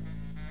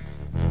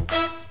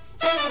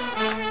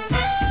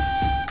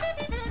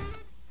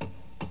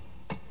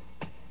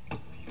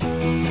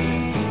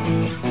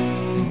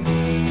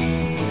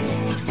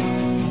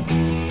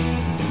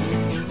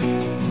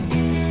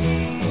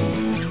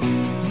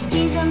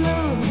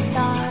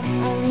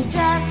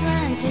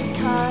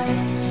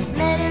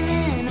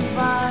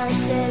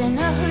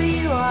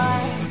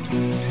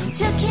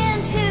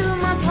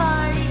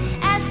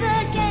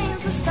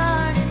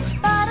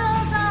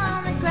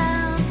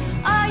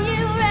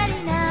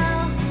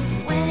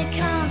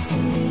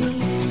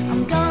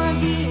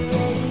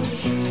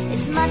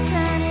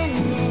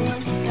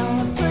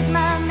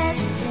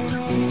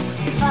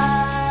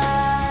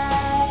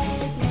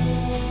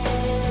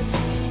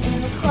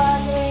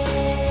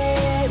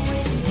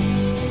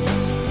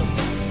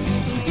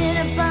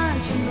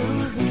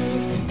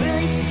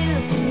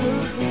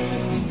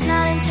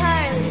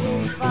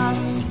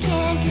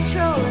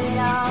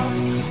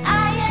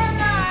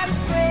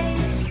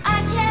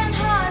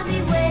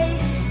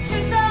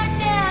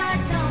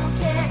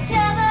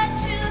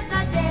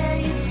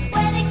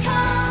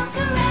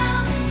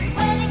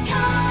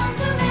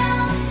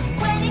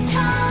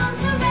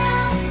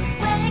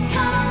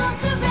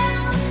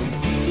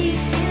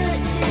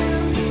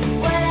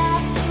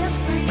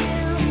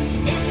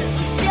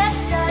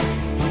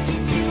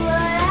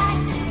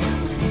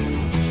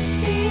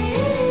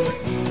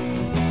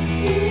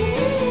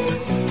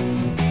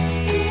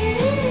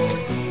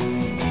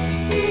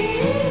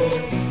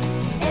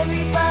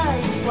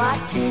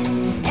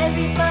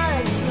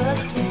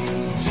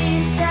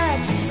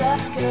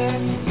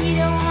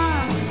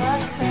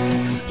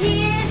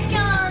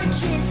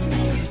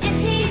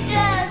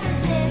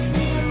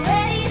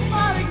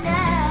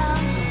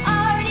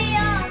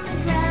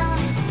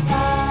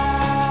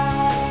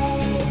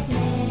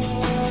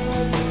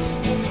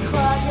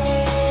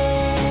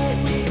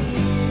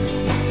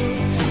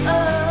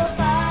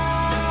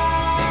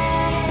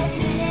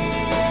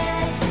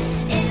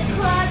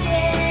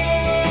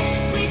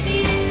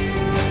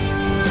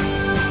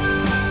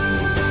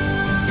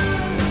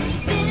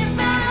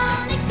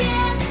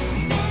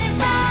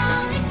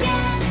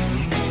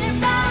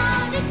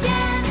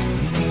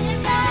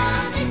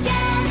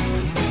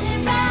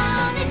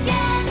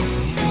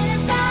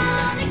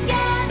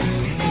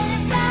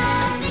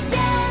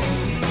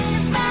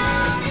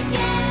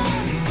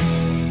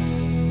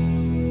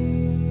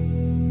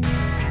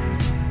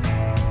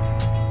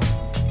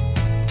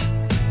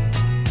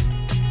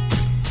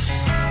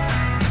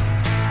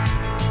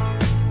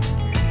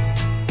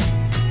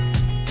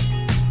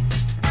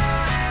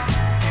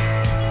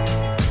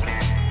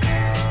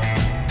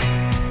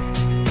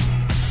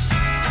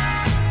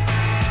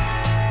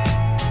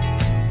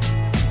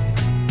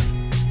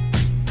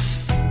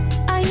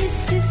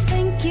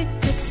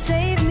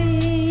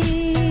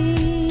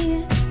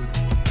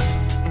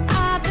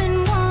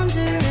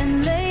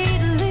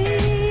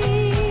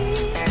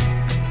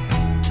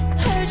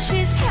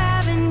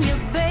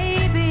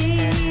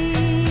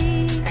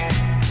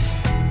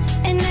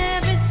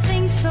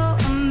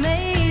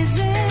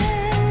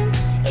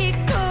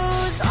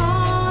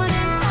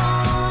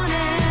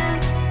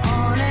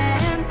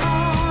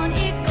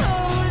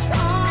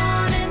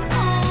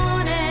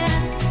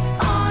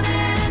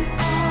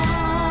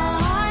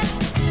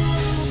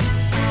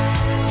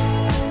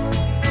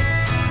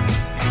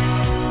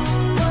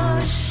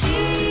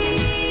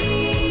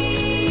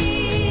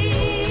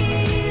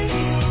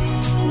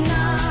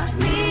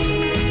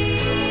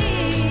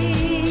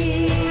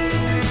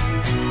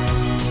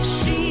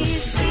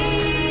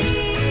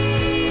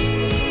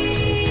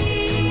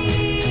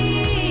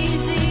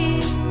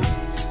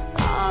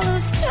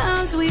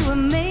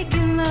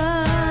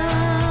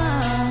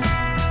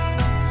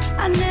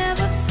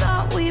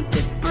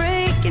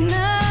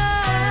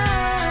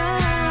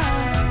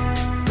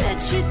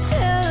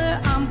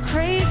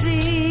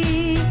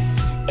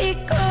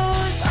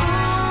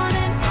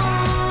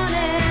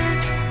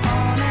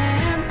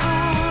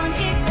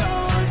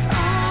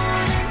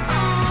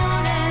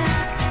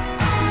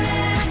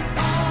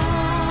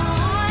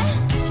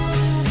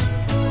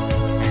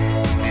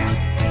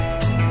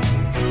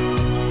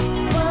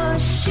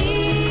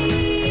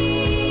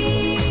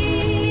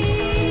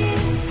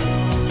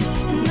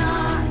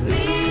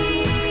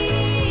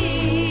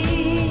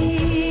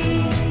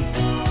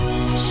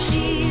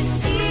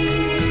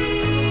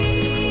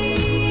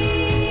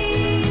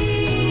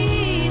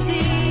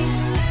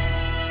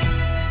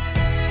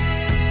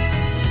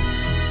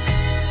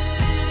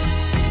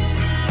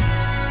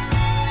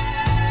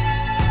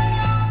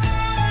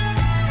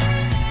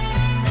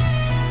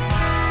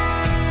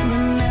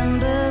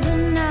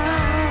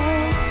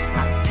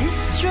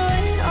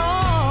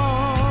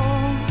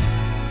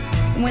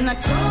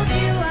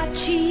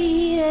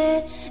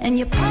 and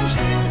you punched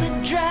through the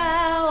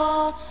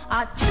drywall.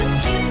 I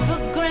took you for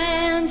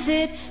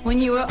granted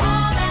when you were all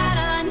that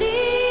I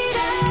needed.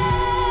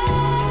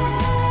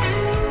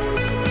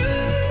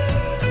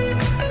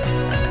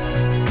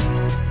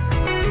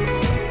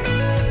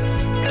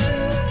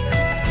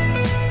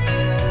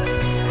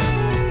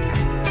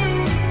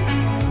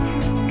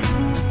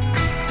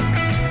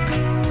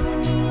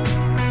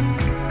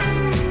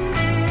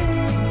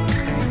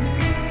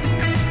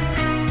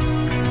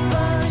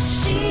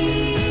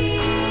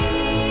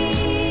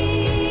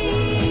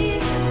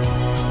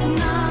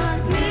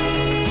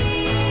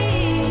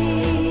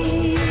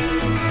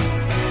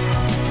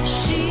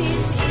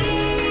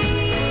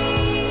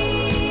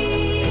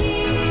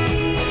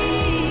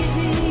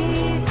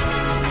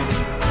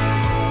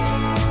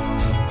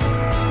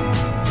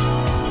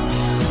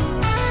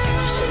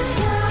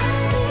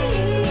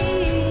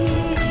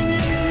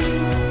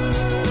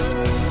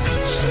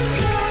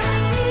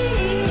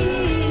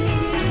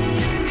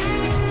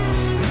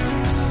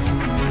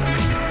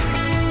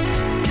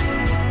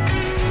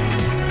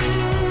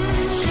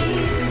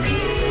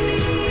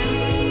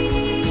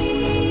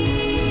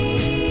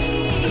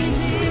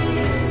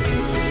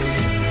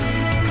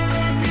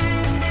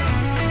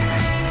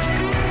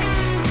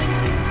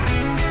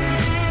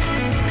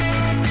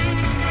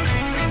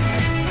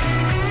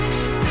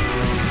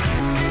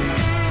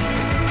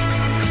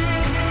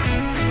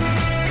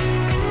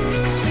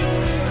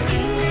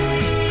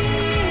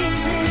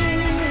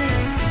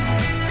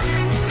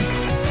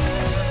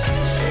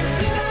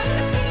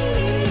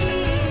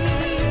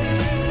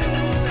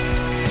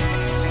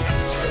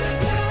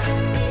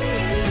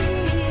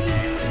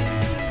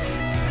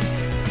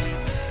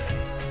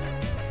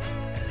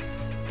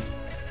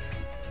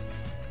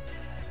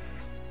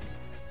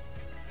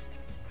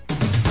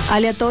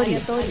 Aleatorio.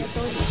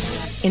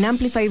 En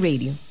Amplify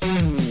Radio.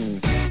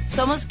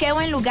 Somos Qué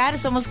Buen Lugar,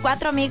 somos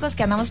 4 amigos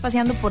que andamos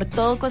paseando por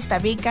todo Costa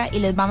Rica y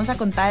les vamos a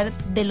contar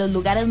de los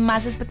lugares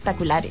más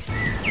espectaculares.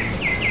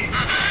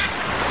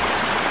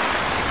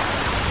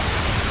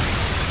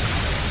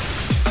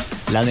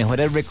 Las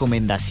mejores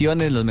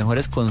recomendaciones, los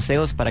mejores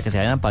consejos para que se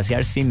vayan a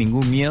pasear sin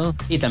ningún miedo.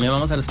 Y también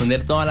vamos a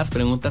responder todas las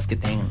preguntas que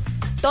tengan.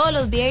 Todos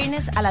los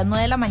viernes a las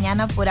 9 de la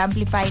mañana por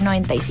Amplify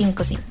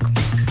 95.5.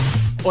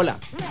 Hola,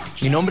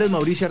 mi nombre es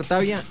Mauricio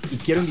Artavia y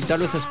quiero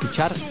invitarlos a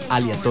escuchar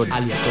Aleatorio.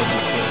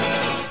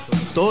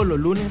 Todos los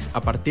lunes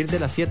a partir de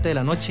las 7 de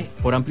la noche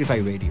por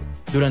Amplify Radio.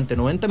 Durante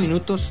 90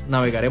 minutos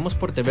navegaremos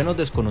por terrenos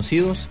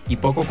desconocidos y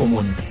poco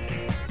comunes,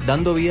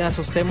 dando vida a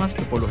esos temas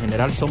que por lo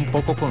general son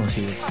poco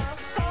conocidos.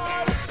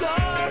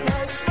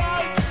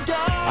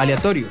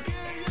 Aleatorio,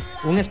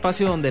 un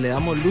espacio donde le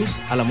damos luz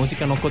a la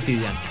música no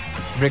cotidiana.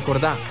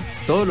 Recordá,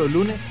 todos los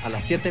lunes a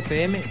las 7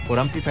 p.m. por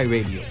Amplify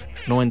Radio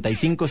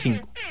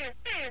 95.5.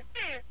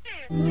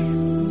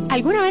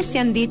 ¿Alguna vez te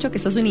han dicho que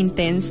sos una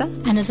intensa?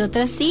 A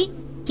nosotras sí,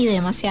 y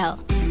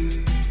demasiado.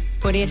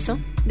 Por eso,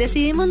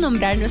 decidimos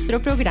nombrar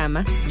nuestro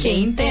programa ¡Qué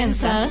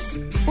intensas!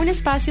 Un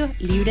espacio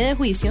libre de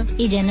juicio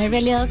y lleno de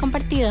realidad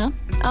compartida,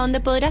 a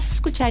donde podrás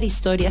escuchar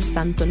historias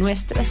tanto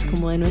nuestras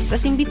como de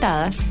nuestras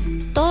invitadas,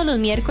 todos los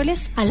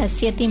miércoles a las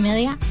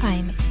 7:30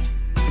 a.m.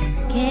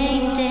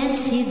 ¡Qué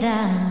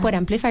intensidad! Por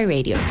Amplify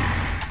Radio.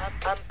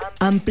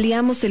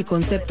 Ampliamos el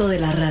concepto de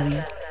la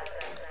radio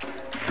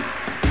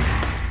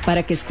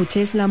para que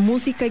escuches la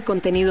música y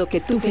contenido que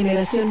tu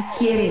generación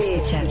quiere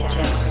escuchar.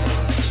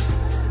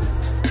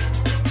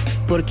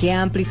 Porque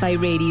Amplify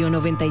Radio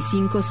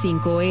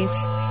 95.5 es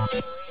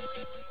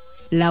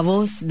la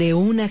voz de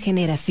una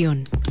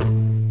generación.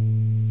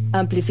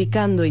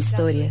 Amplificando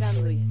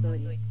historias.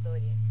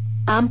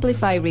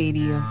 Amplify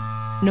Radio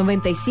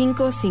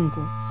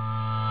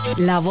 95.5.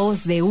 La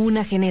voz de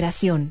una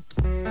generación.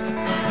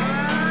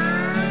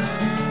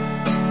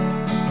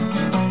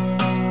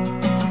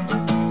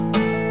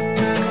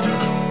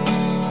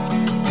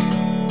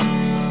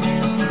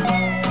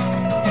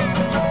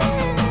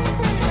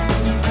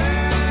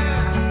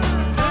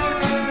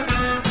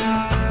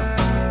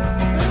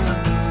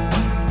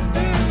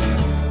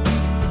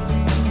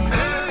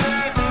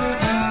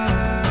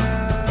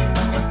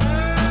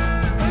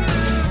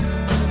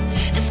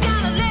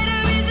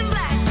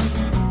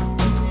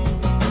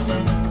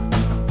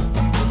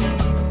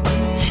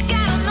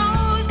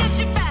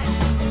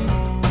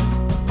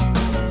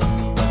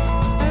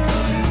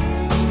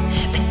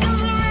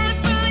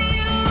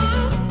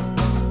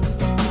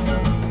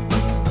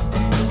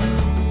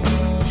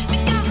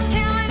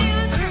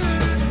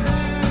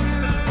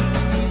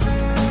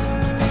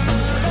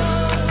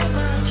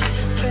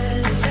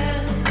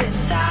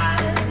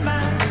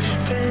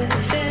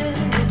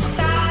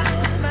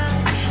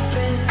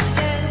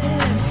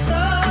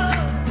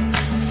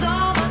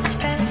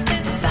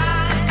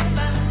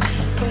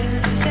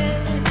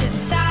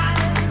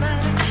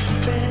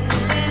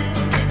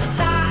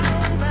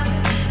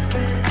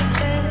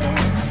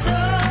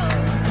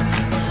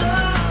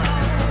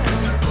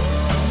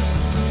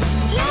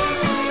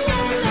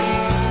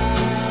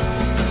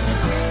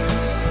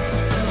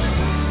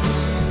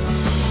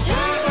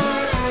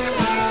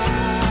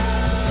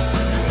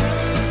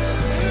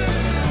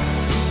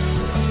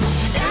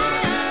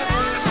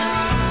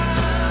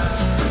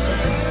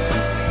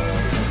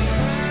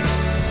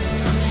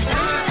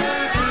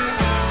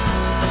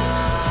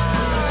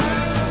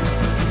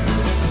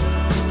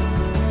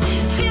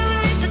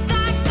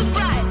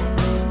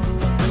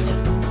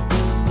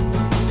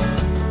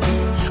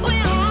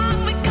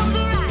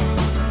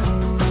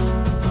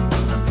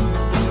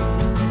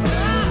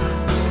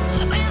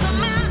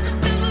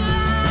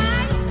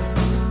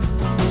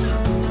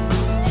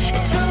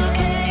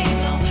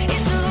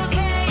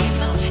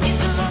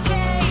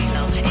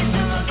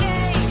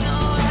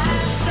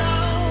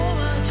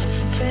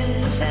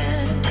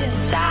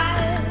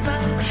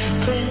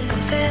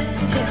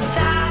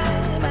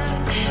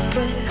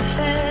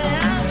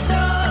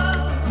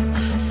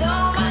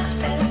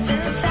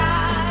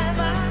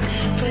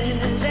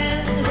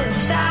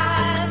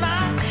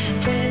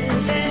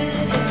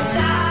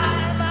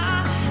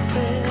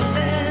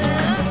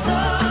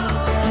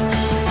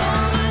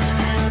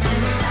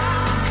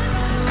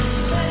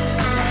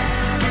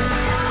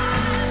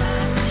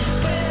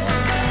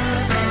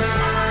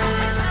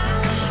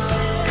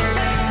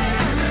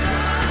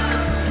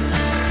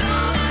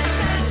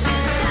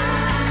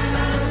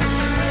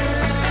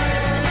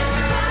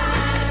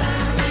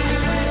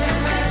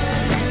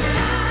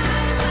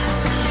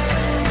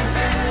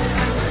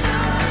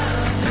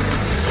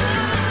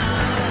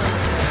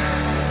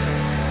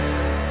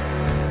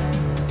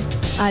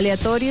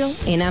 Aleatorio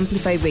en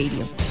Amplify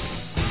Radio.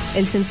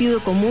 El sentido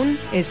común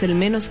es el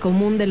menos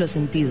común de los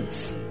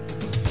sentidos.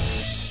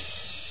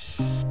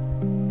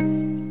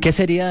 ¿Qué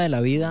sería de la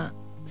vida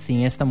sin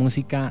esta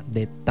música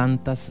de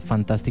tantas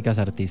fantásticas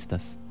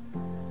artistas?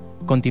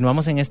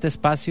 Continuamos en este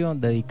espacio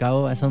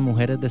dedicado a esas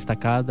mujeres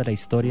destacadas de la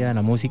historia de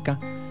la música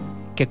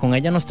que con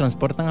ella nos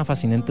transportan a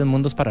fascinantes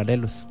mundos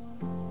paralelos.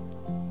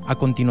 A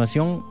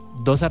continuación,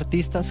 dos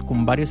artistas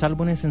con varios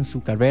álbumes en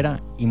su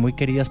carrera y muy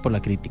queridas por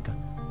la crítica.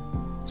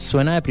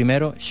 Suena de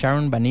primero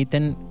Sharon Van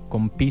Etten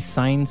con Peace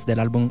Signs del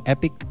álbum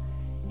Epic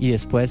y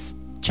después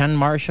Chan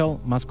Marshall,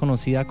 más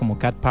conocida como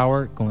Cat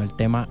Power, con el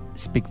tema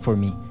Speak For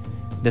Me,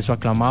 de su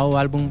aclamado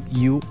álbum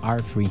You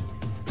Are Free.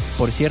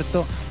 Por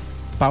cierto,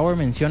 Power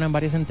menciona en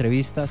varias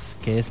entrevistas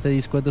que este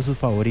disco es de sus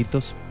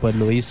favoritos, pues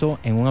lo hizo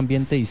en un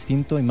ambiente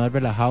distinto y más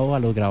relajado a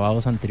los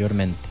grabados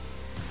anteriormente.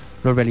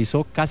 Lo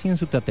realizó casi en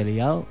su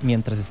totalidad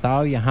mientras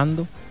estaba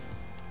viajando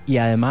y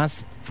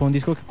además fue un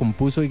disco que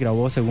compuso y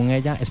grabó, según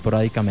ella,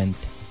 esporádicamente.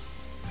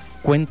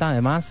 Cuenta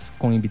además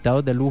con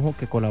invitados de lujo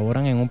que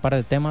colaboran en un par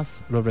de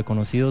temas, los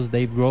reconocidos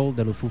Dave Grohl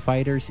de los Foo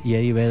Fighters y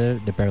Eddie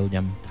Vedder de Pearl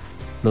Jam.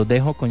 Los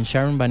dejo con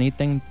Sharon Van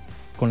Etten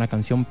con la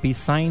canción Peace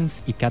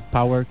Signs y Cat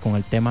Power con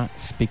el tema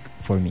Speak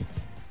For Me.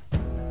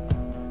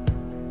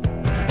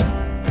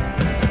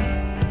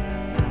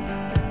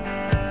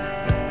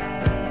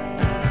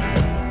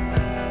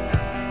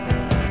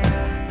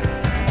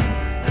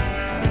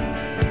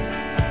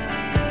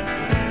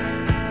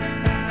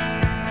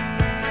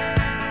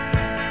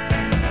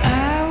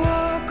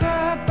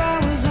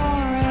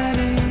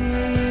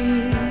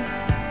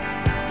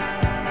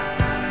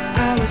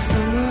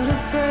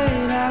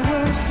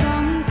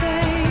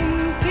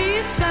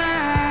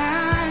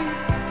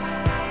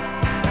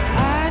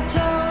 I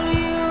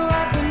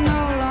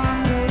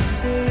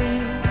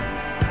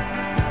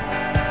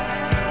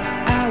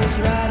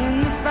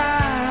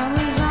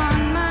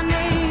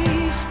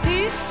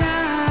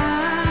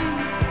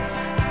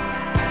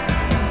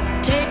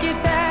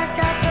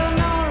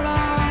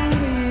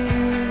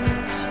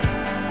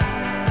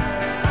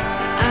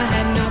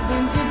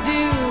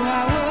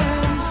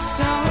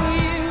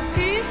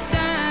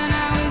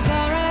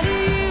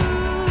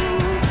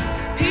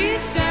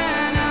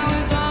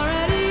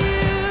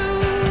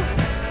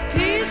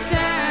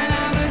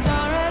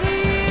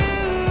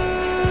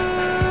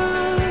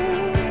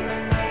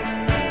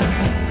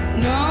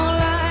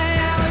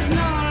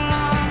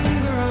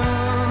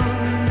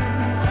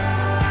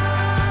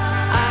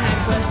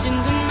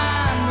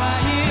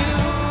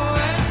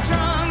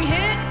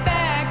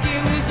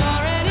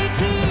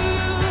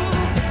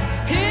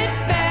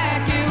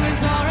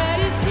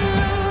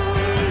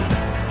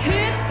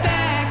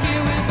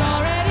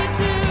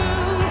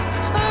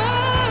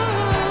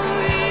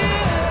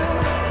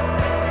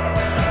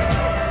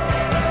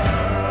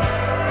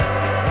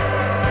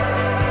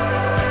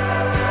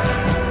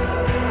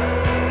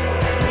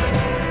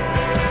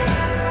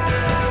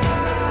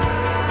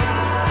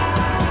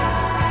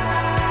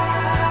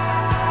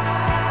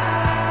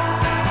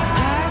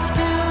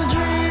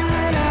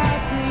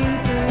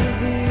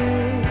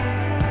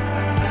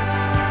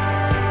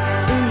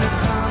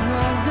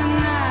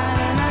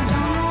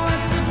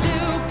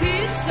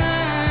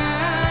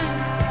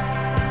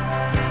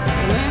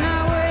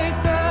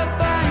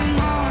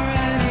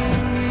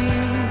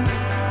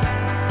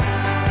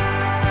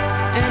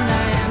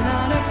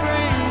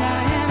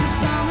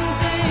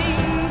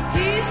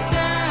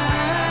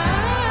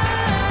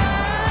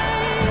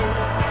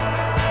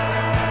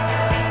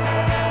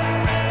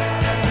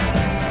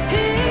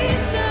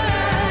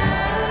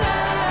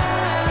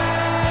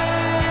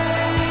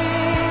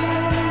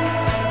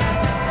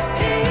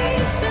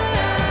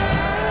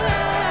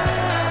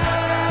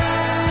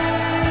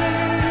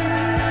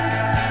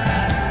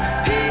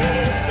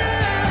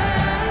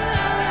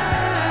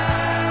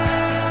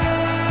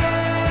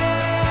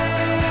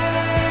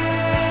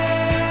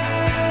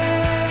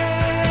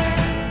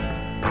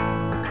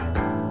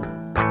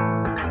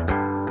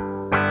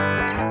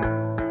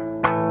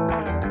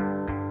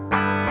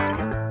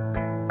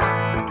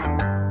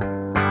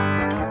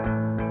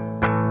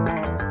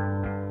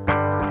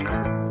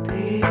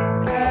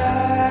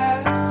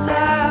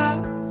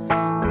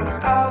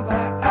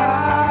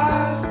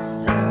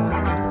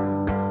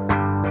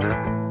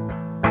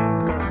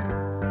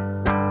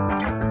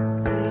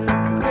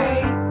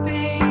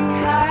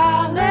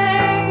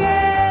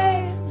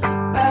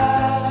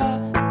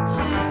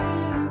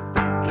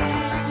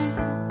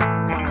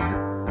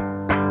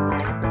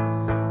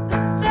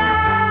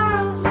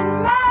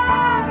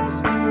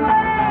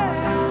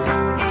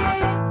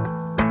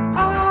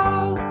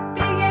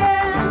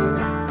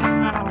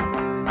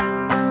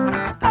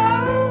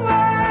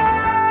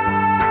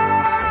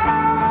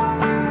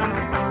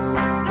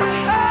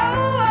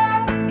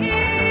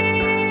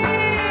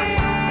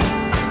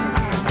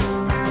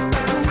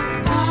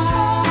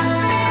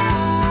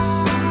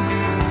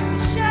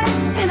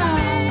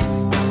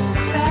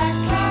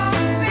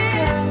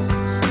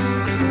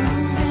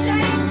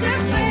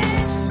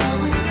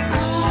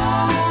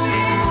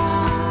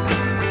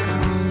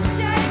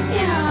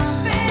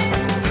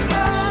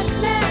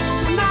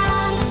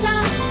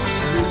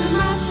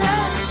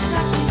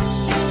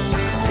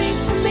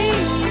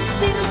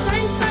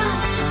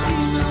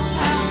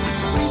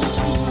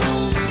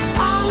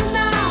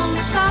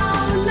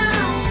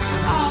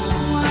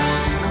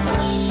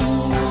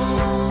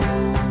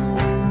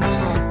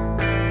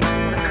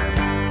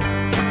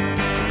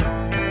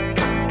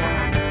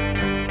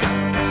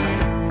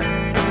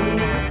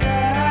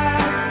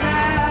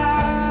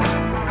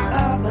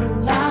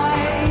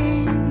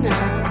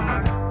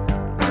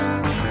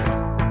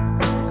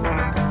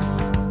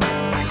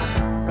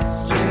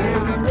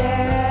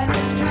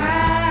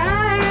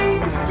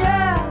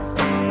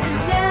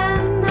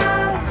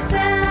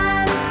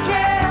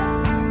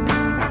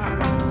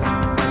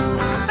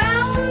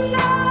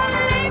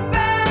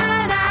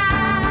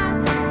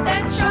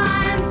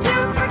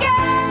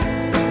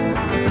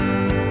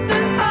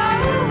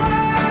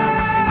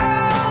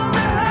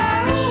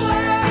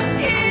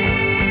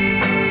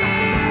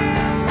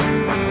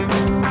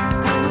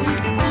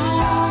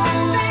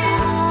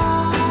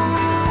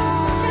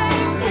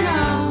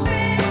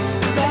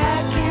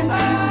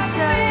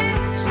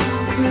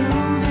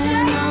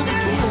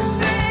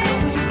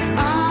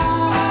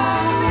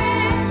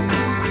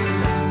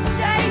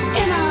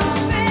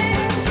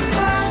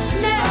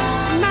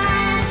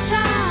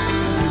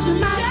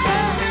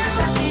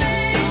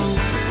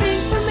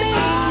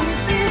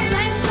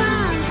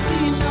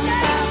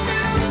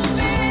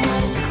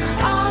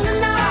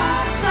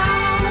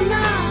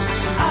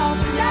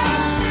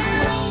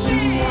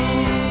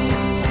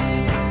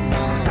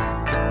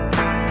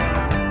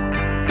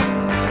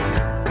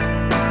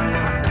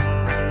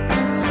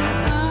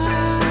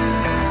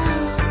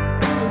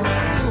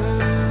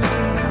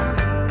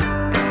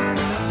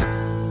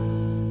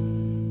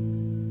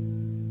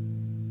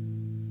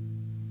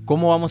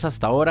 ¿Cómo vamos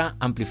hasta ahora,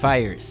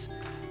 Amplifiers?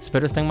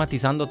 Espero estén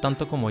matizando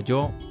tanto como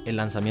yo el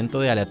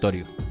lanzamiento de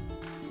Aleatorio.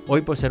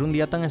 Hoy, por ser un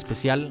día tan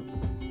especial,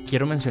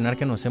 quiero mencionar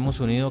que nos hemos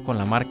unido con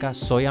la marca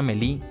Soy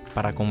Amelie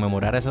para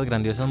conmemorar a esas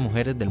grandiosas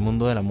mujeres del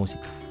mundo de la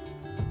música.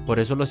 Por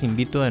eso los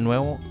invito de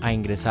nuevo a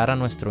ingresar a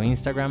nuestro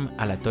Instagram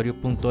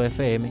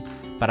aleatorio.fm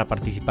para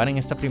participar en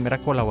esta primera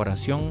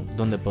colaboración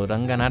donde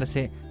podrán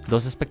ganarse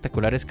 2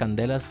 espectaculares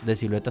candelas de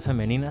siluetas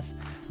femeninas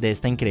de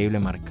esta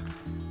increíble marca.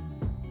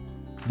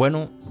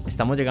 Bueno,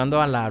 estamos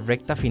llegando a la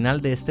recta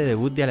final de este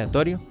debut de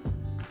Aleatorio.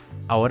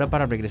 Ahora,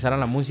 para regresar a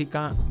la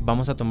música,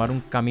 vamos a tomar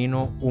un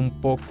camino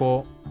un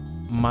poco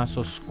más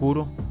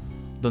oscuro,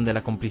 donde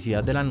la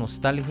complicidad de la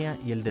nostalgia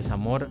y el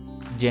desamor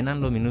llenan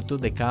los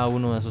minutos de cada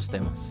uno de esos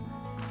temas.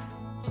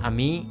 A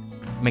mí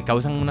me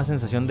causan una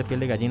sensación de piel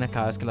de gallina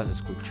cada vez que las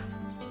escucho.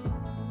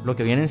 Lo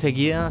que viene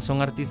enseguida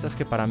son artistas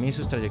que para mí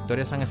sus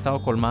trayectorias han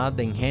estado colmadas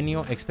de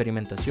ingenio,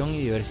 experimentación y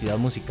diversidad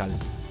musical.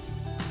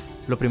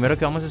 Lo primero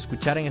que vamos a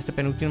escuchar en este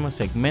penúltimo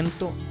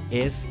segmento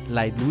es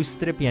la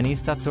ilustre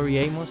pianista Tori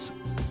Amos,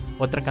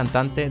 otra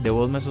cantante de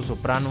voz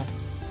mezzosoprano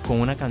con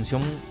una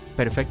canción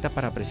perfecta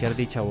para apreciar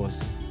dicha voz.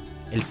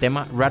 El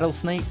tema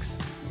Rattlesnakes,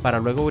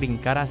 para luego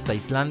brincar hasta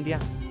Islandia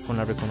con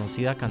la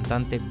reconocida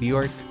cantante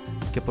Björk,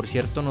 que por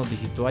cierto nos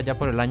visitó allá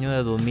por el año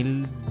de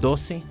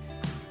 2012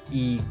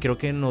 y creo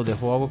que nos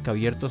dejó a boca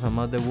abiertos a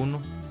más de uno,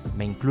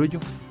 me incluyo,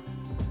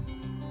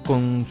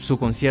 con su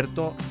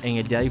concierto en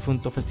el ya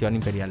difunto Festival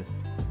Imperial.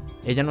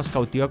 Ella nos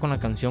cautiva con la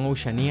canción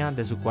Oceania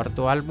de su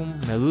cuarto álbum,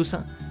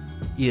 Medusa,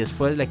 y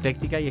después la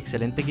ecléctica y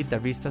excelente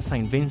guitarrista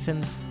Saint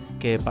Vincent,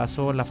 que de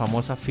paso la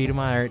famosa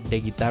firma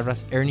de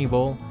guitarras Ernie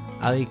Ball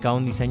ha dedicado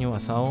un diseño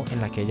basado en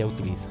la que ella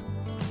utiliza.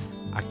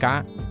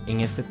 Acá,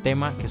 en este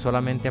tema que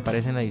solamente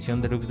aparece en la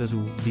edición deluxe de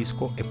su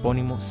disco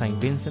epónimo Saint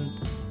Vincent,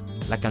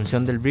 la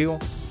canción del río,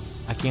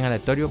 aquí en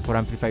Aleatorio por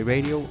Amplify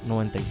Radio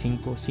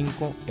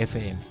 95.5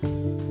 FM.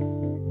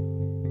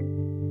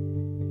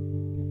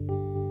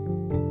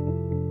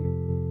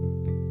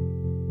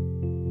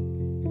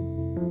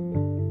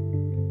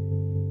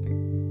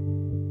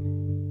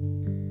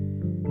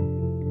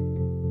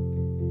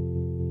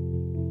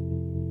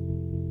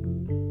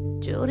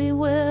 Jody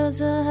wears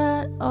a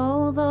hat,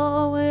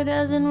 although it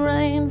hasn't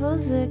rained for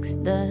 6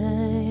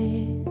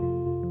 days.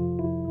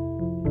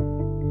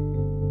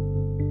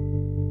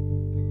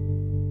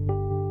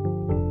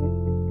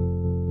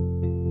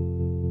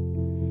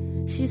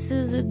 She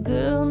says a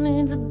girl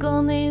needs a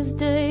gun these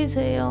days,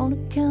 hey, on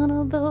account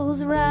of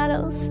those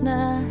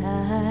rattlesnakes.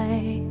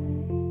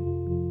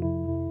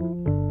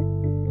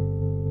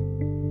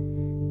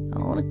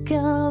 On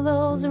account of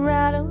those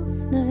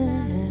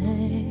rattlesnakes.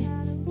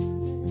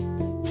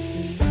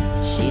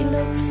 She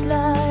looks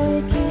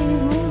like a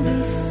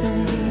movie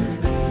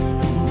saint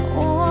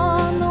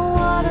on the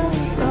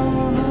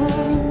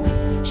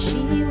waterfront.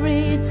 She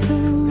reads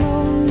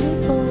Simone de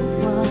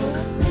Beauvoir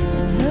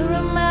in her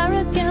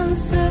American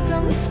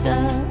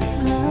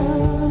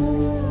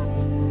Circumstance.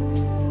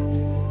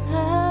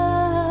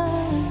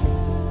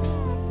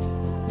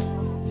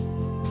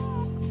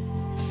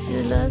 She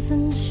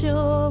isn't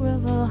sure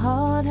if her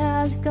heart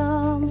has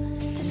come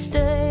to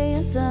stay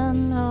in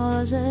San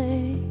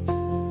Jose.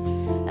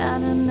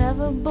 And a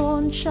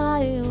never-born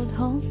child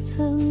haunts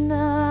her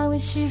now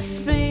as she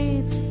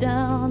speeds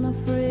down the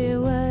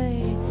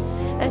freeway,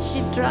 as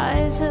she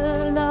tries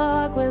her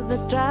luck with the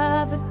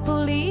traffic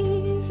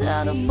police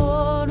out of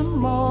boredom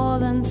more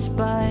than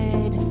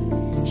spite.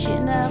 She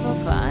never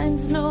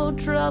finds no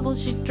trouble,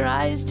 she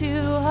tries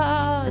too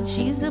hard,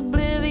 she's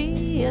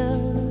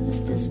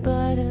oblivious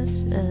despite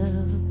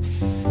herself.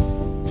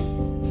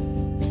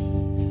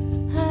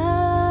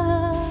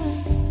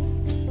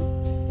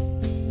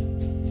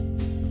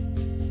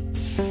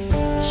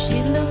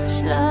 She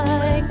looks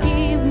like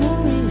Eve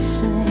Marie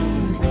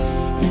Saint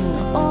in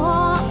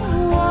on the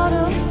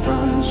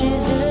waterfront. She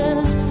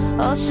says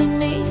all she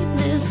needs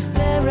is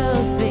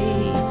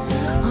therapy.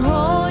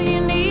 All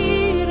you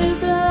need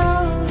is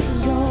love,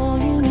 is all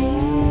you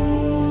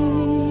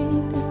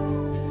need.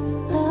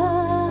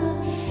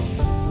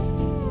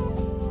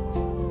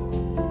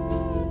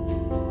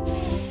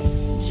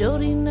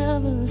 Jody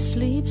never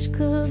sleeps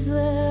 'cause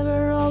there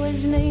are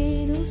always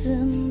needles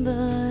in the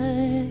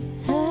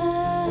hay.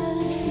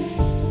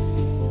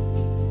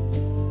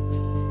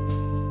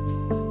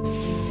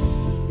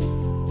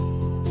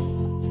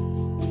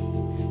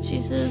 She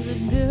says a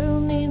girl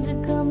needs a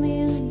gun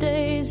these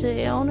days,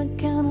 say on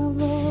account of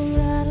the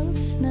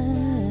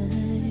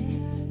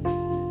rattlesnake.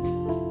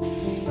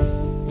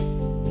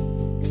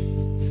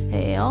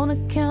 Hey, on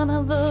account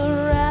of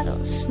the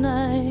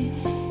rattlesnake.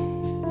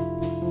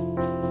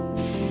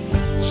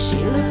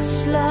 She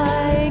looks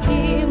like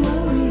a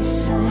Marie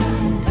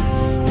Saint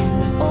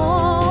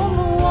on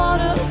the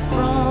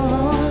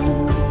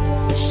waterfront.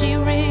 She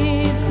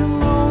reads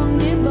Simone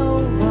de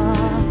Beauvoir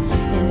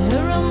in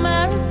her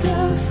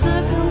American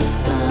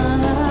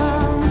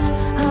Circumstance.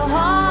 Her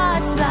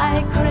heart's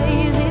like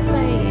crazy,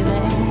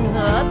 baby,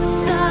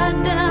 upside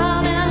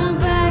down and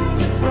back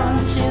to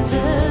front. She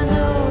says,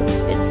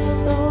 oh, it's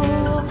so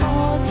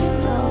hard to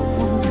love.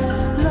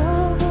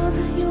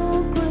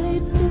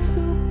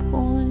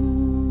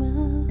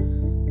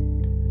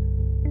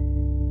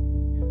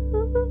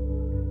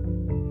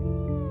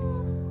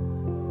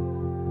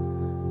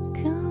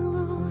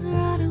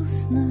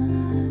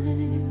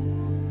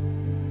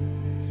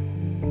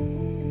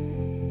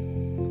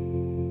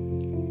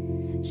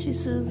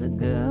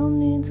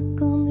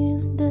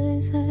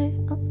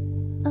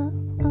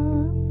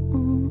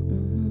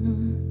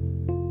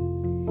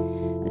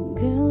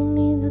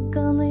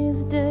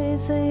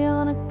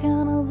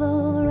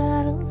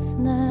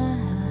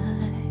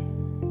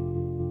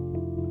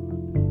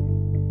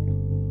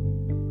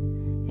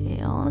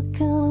 on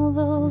account of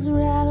those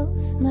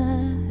rattlesnakes.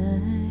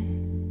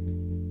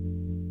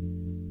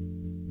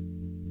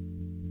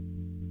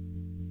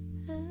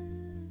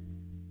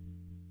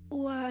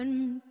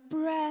 One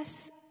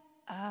breath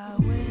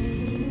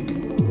away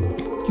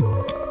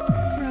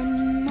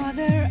from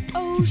Mother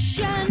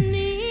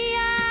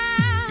Oceania,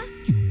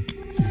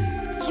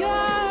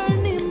 your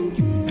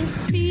nimble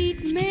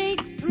feet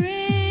make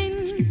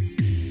prints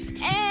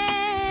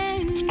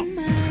in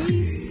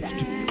my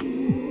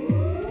sand.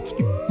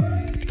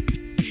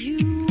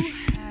 You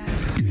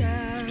have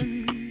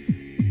done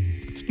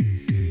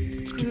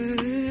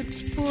good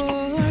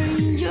for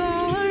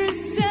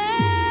yourselves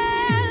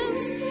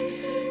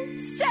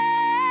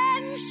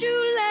since you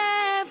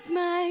left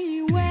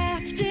my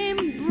wet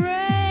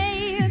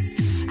embrace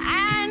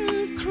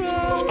and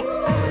crawled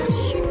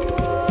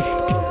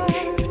ashore.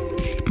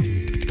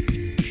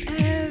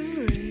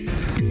 Every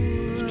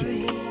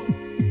boy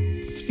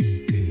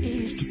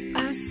is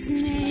a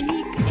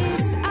snake,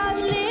 is a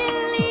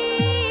lily.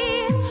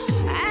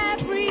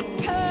 Every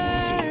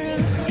pearl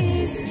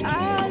is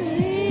a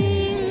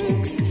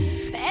lynx,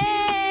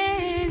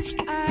 is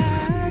a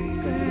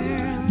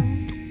girl.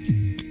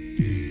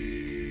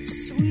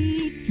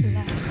 Sweet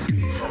like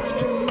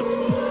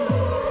harmony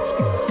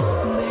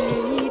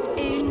made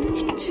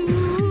into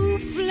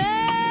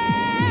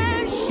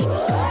flesh.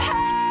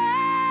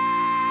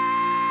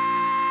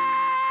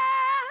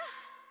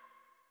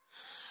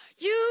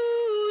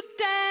 You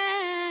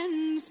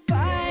dance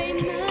by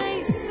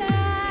my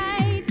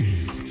side,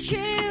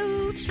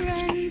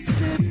 children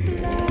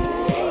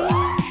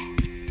supply.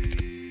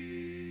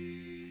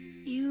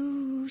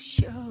 You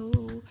show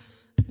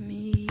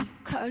me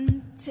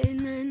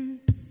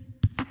continents,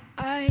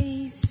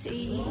 I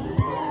see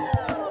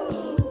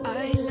the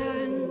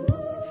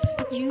islands.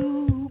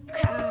 You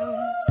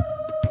count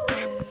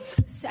the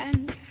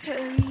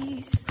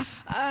centuries,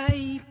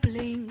 I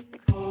blink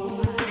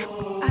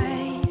my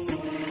eyes,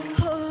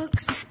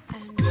 hooks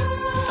and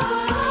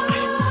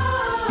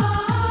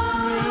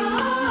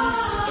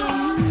spines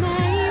in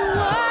my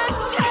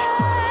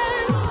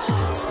waters.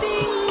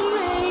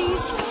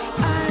 Stingrays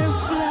are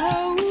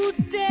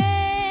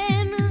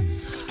floating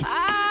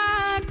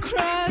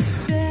across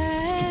the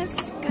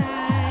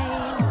sky.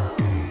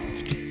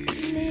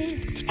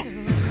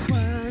 Little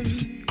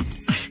ones,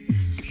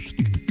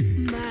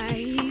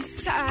 my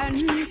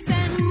sons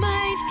and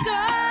my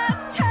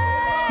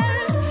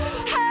daughters.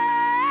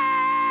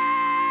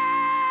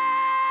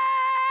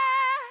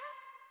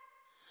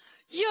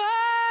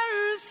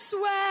 Your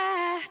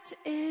sweat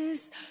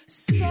is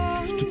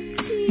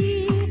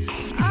salty.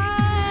 I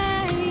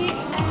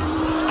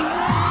am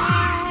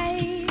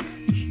why.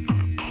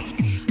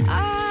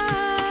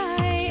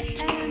 I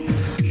am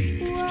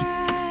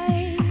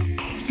why.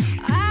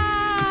 I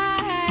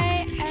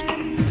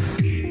am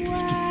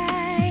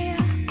why.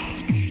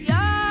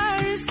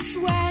 Your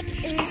sweat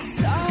is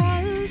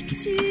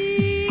salty.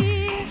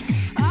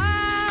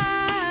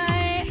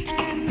 I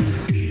am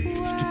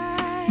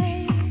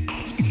why.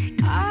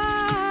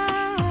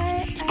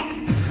 I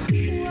am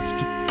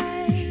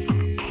why.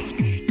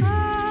 I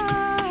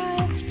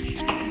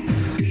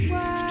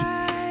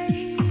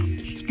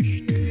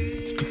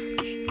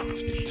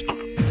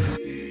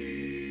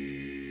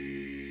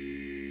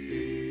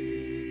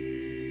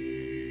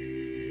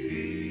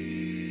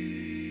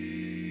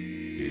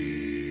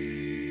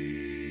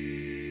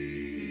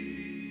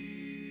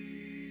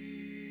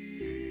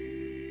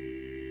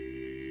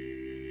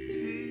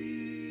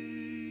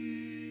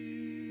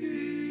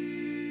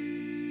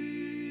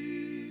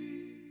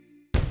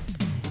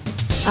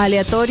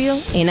Aleatorio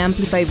en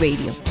Amplify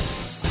Radio.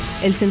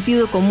 El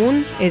sentido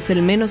común es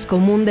el menos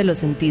común de los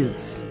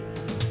sentidos.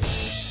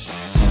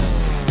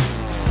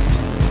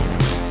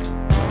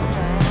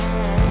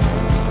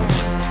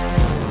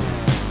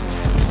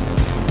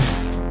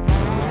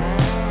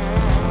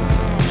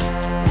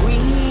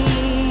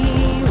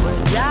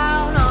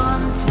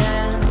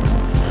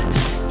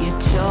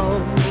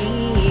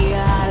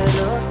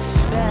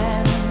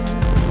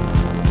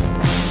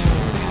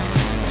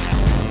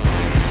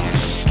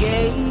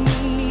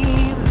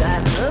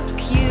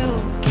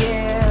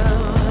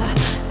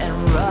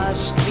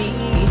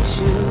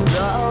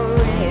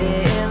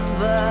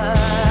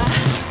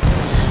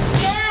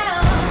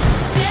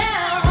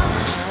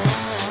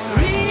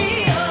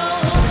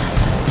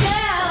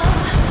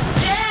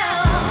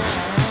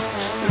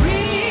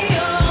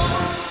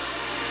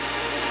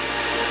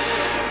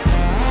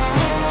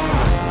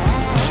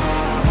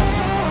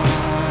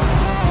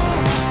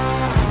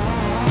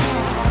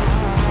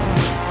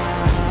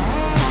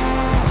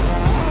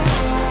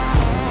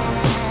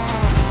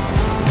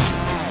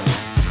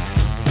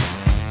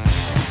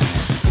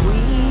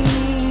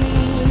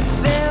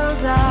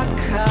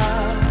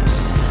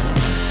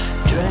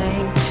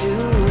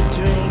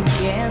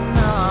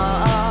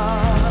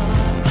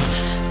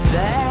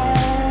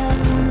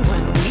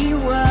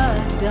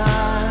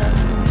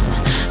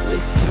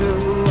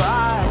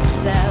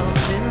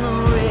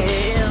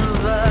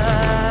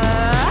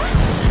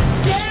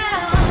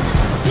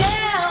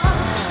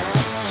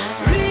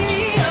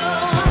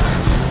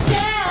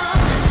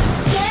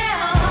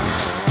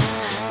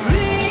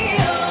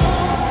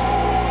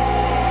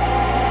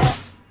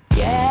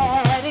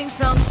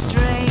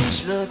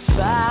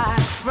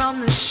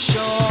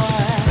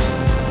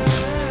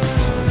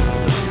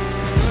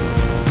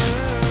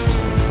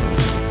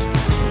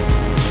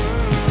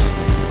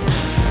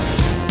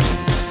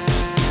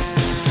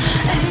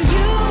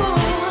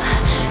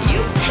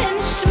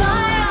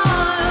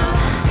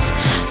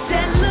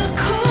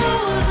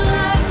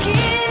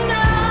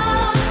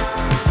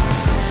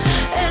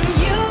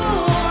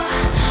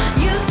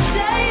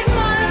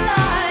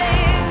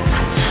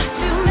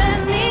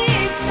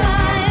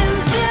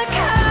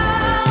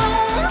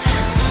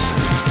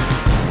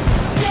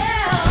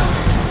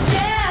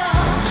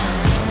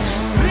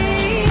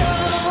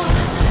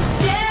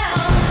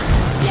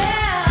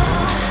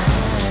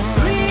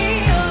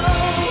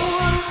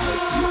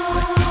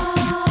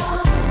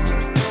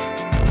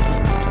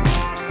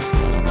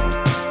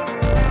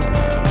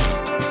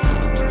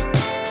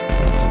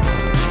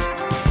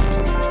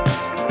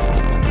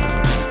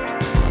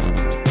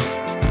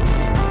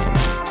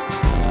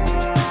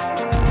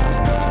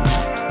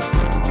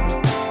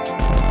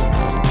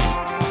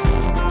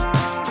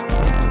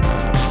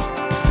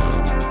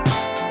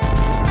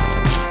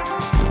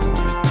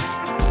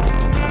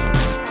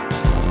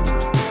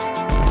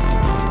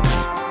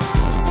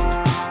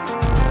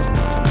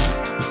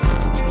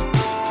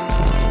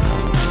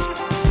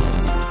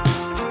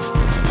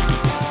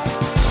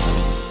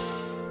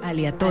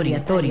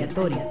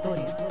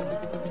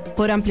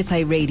 Por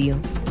Amplify Radio.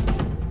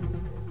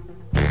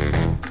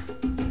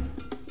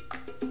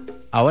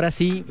 Ahora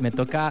sí, me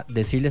toca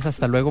decirles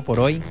hasta luego por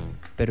hoy,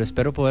 pero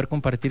espero poder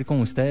compartir con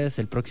ustedes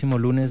el próximo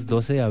lunes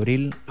 12 de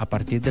abril a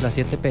partir de las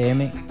 7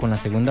 p.m. con la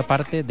segunda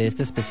parte de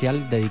este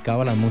especial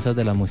dedicado a las musas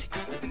de la música.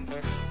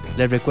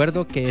 Les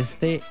recuerdo que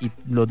este y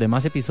los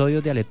demás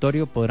episodios de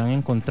Aleatorio podrán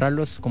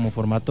encontrarlos como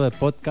formato de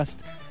podcast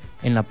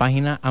en la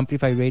página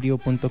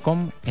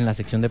amplifyradio.com en la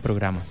sección de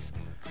programas.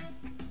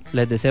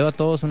 Les deseo a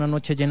todos una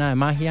noche llena de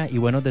magia y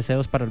buenos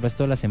deseos para el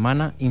resto de la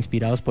semana,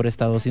 inspirados por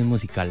esta dosis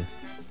musical.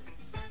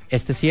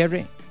 Este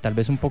cierre, tal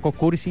vez un poco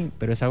cursi,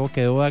 pero es algo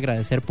que debo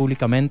agradecer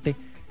públicamente.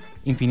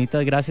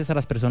 Infinitas gracias a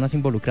las personas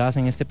involucradas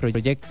en este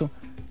proyecto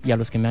y a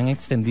los que me han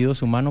extendido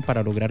su mano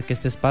para lograr que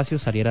este espacio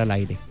saliera al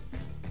aire.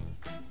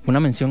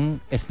 Una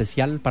mención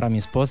especial para mi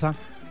esposa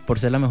por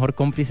ser la mejor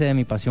cómplice de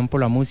mi pasión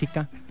por la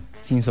música.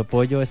 Sin su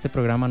apoyo este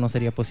programa no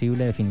sería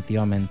posible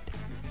definitivamente.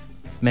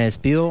 Me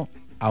despido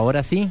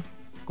ahora sí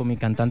con mi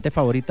cantante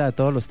favorita de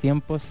todos los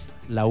tiempos,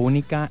 la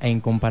única e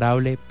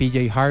incomparable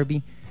PJ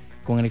Harvey,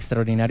 con el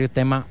extraordinario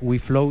tema We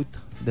Float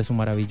de su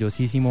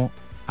maravillosísimo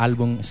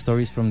álbum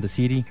Stories from the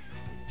City,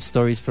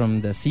 Stories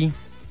from the Sea.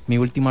 Mi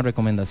última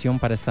recomendación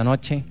para esta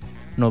noche.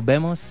 Nos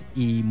vemos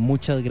y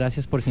muchas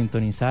gracias por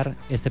sintonizar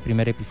este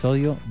primer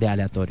episodio de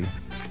Aleatorio.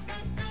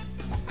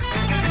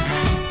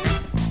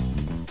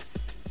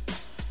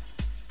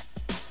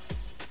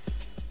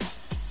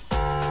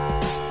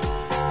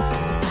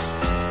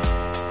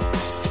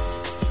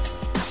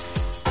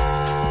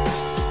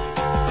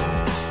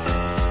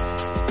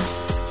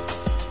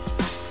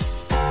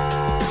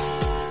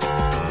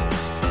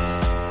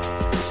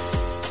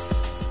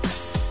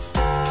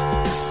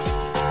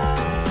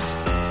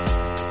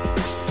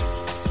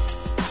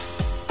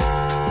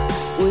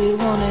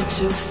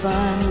 To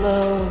find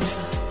love,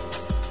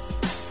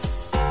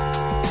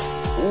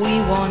 we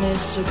wanted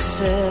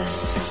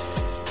success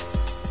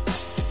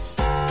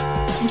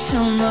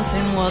until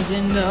nothing was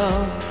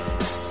enough,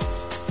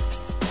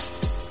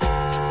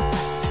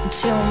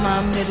 until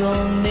my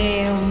middle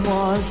name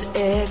was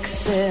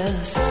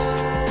excess.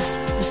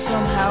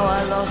 Somehow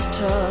I lost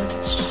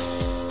touch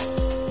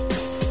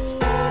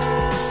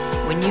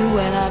when you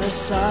went out of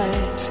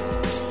sight.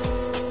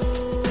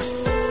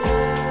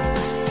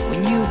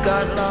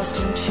 Got lost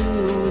into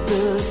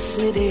the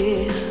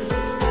city,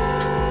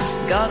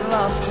 got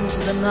lost into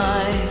the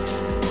night.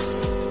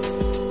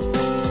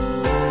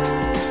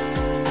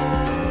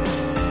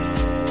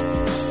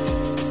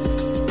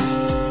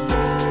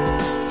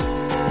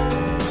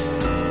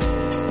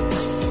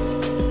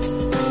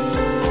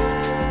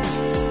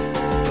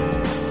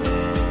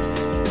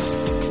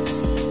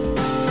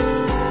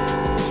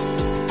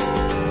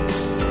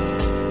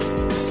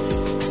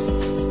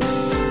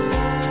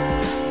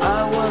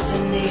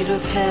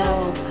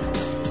 Help,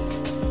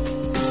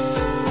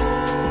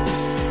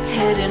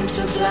 heading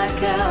to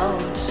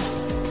blackout,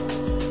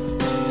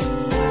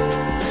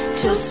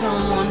 till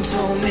someone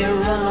told me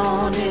run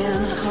on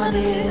in,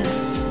 honey,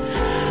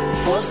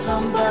 before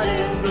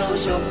somebody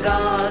blows your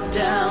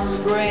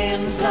goddamn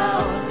brains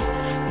out.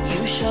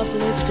 You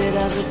shoplifted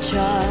as a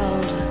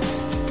child,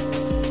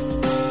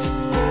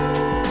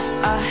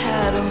 I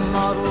had a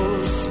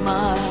model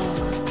smile,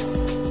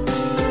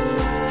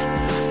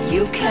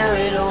 you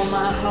carried all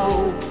my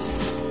hopes,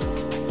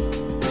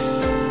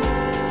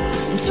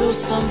 until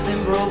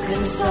something broke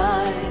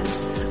inside.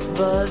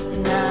 But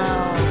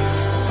now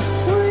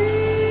we'll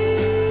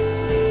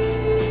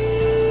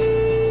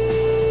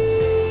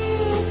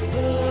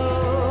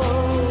float.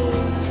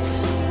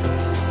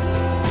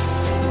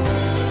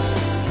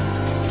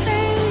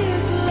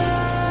 Take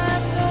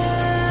life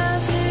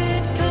as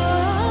it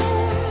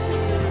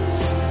comes.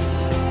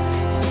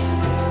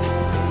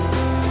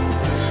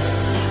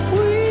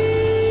 We'll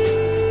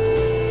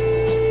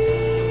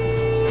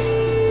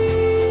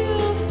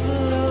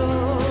float.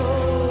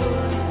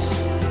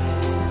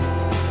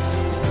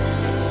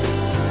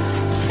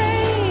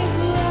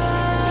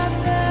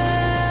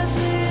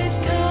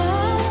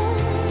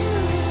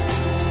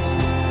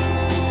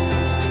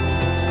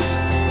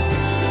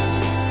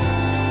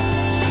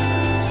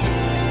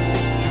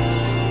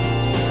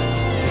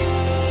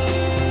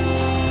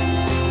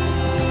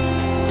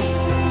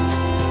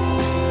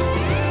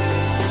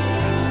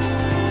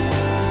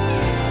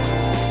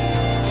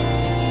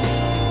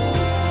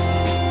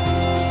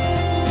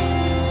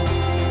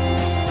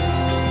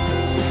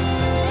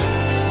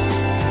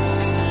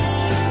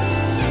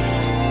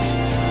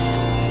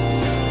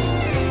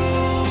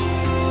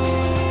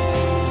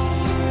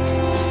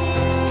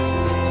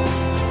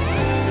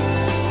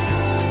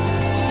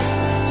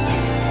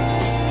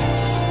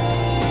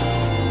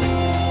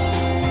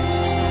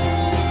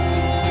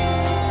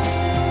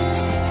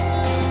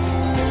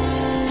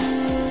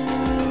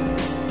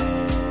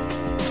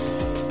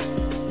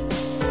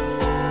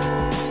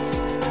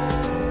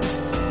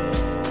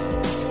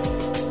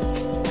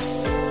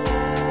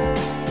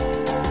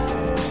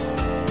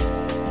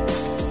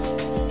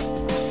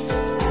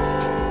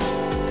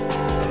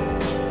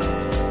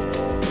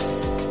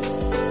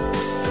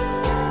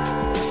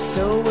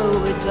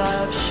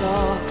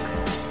 walk,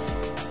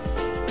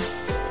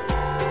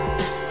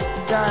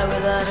 die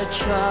without a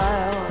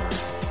trial,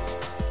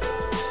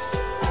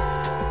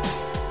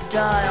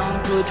 die on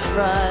Good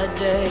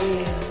Friday,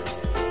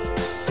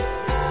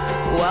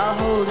 while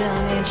holding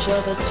each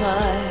other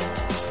tight.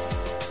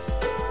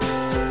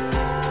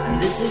 And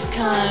this is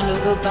kind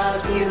of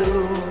about you,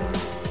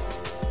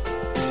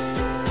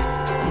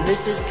 and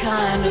this is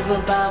kind of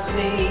about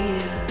me.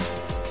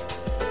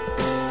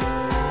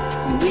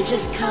 We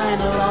just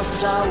kind of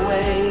lost our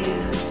way.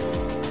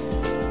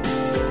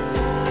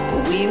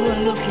 We were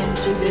looking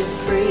to be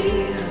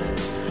free,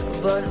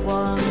 but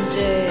one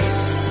day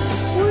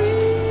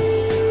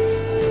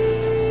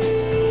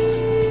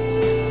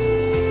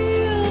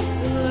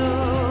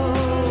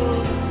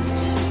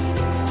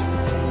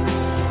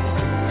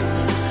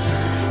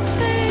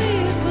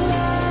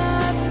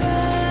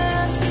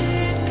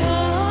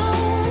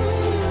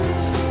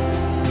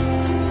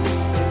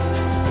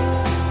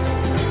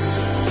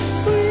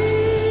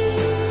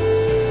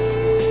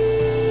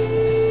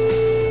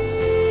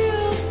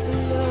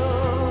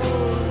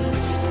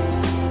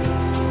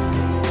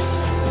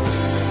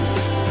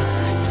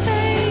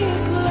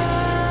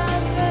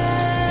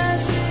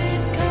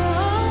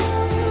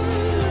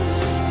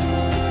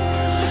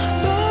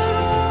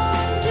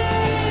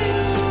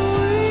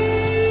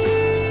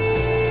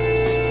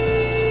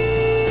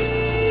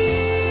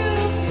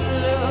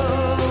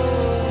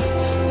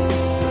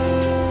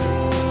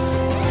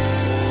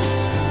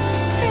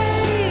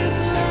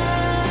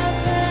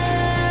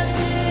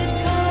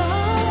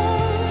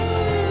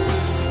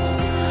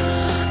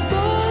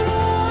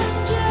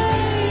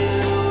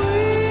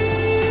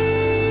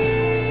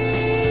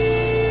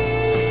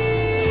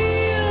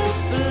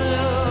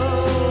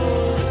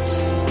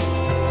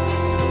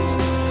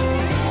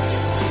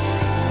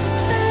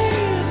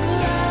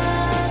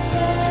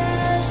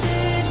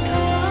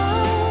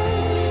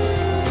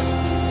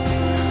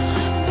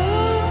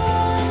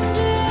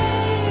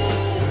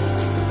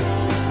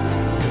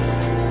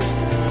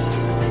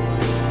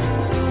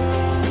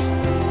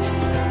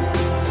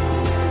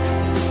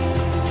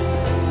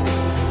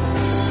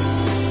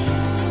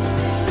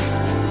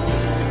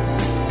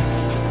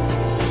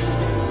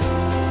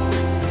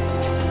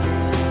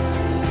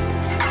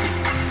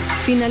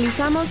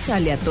Finalizamos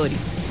Aleatorio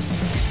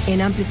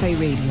en Amplify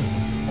Radio.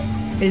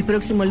 El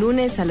próximo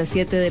lunes a las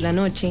 7 de la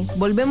noche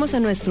volvemos a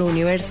nuestro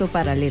universo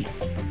paralelo,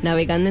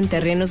 navegando en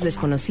terrenos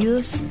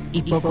desconocidos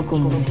y poco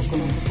comunes.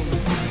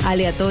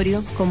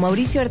 Aleatorio con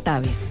Mauricio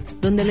Artavia,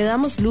 donde le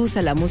damos luz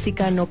a la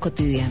música no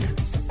cotidiana,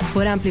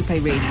 por Amplify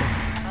Radio.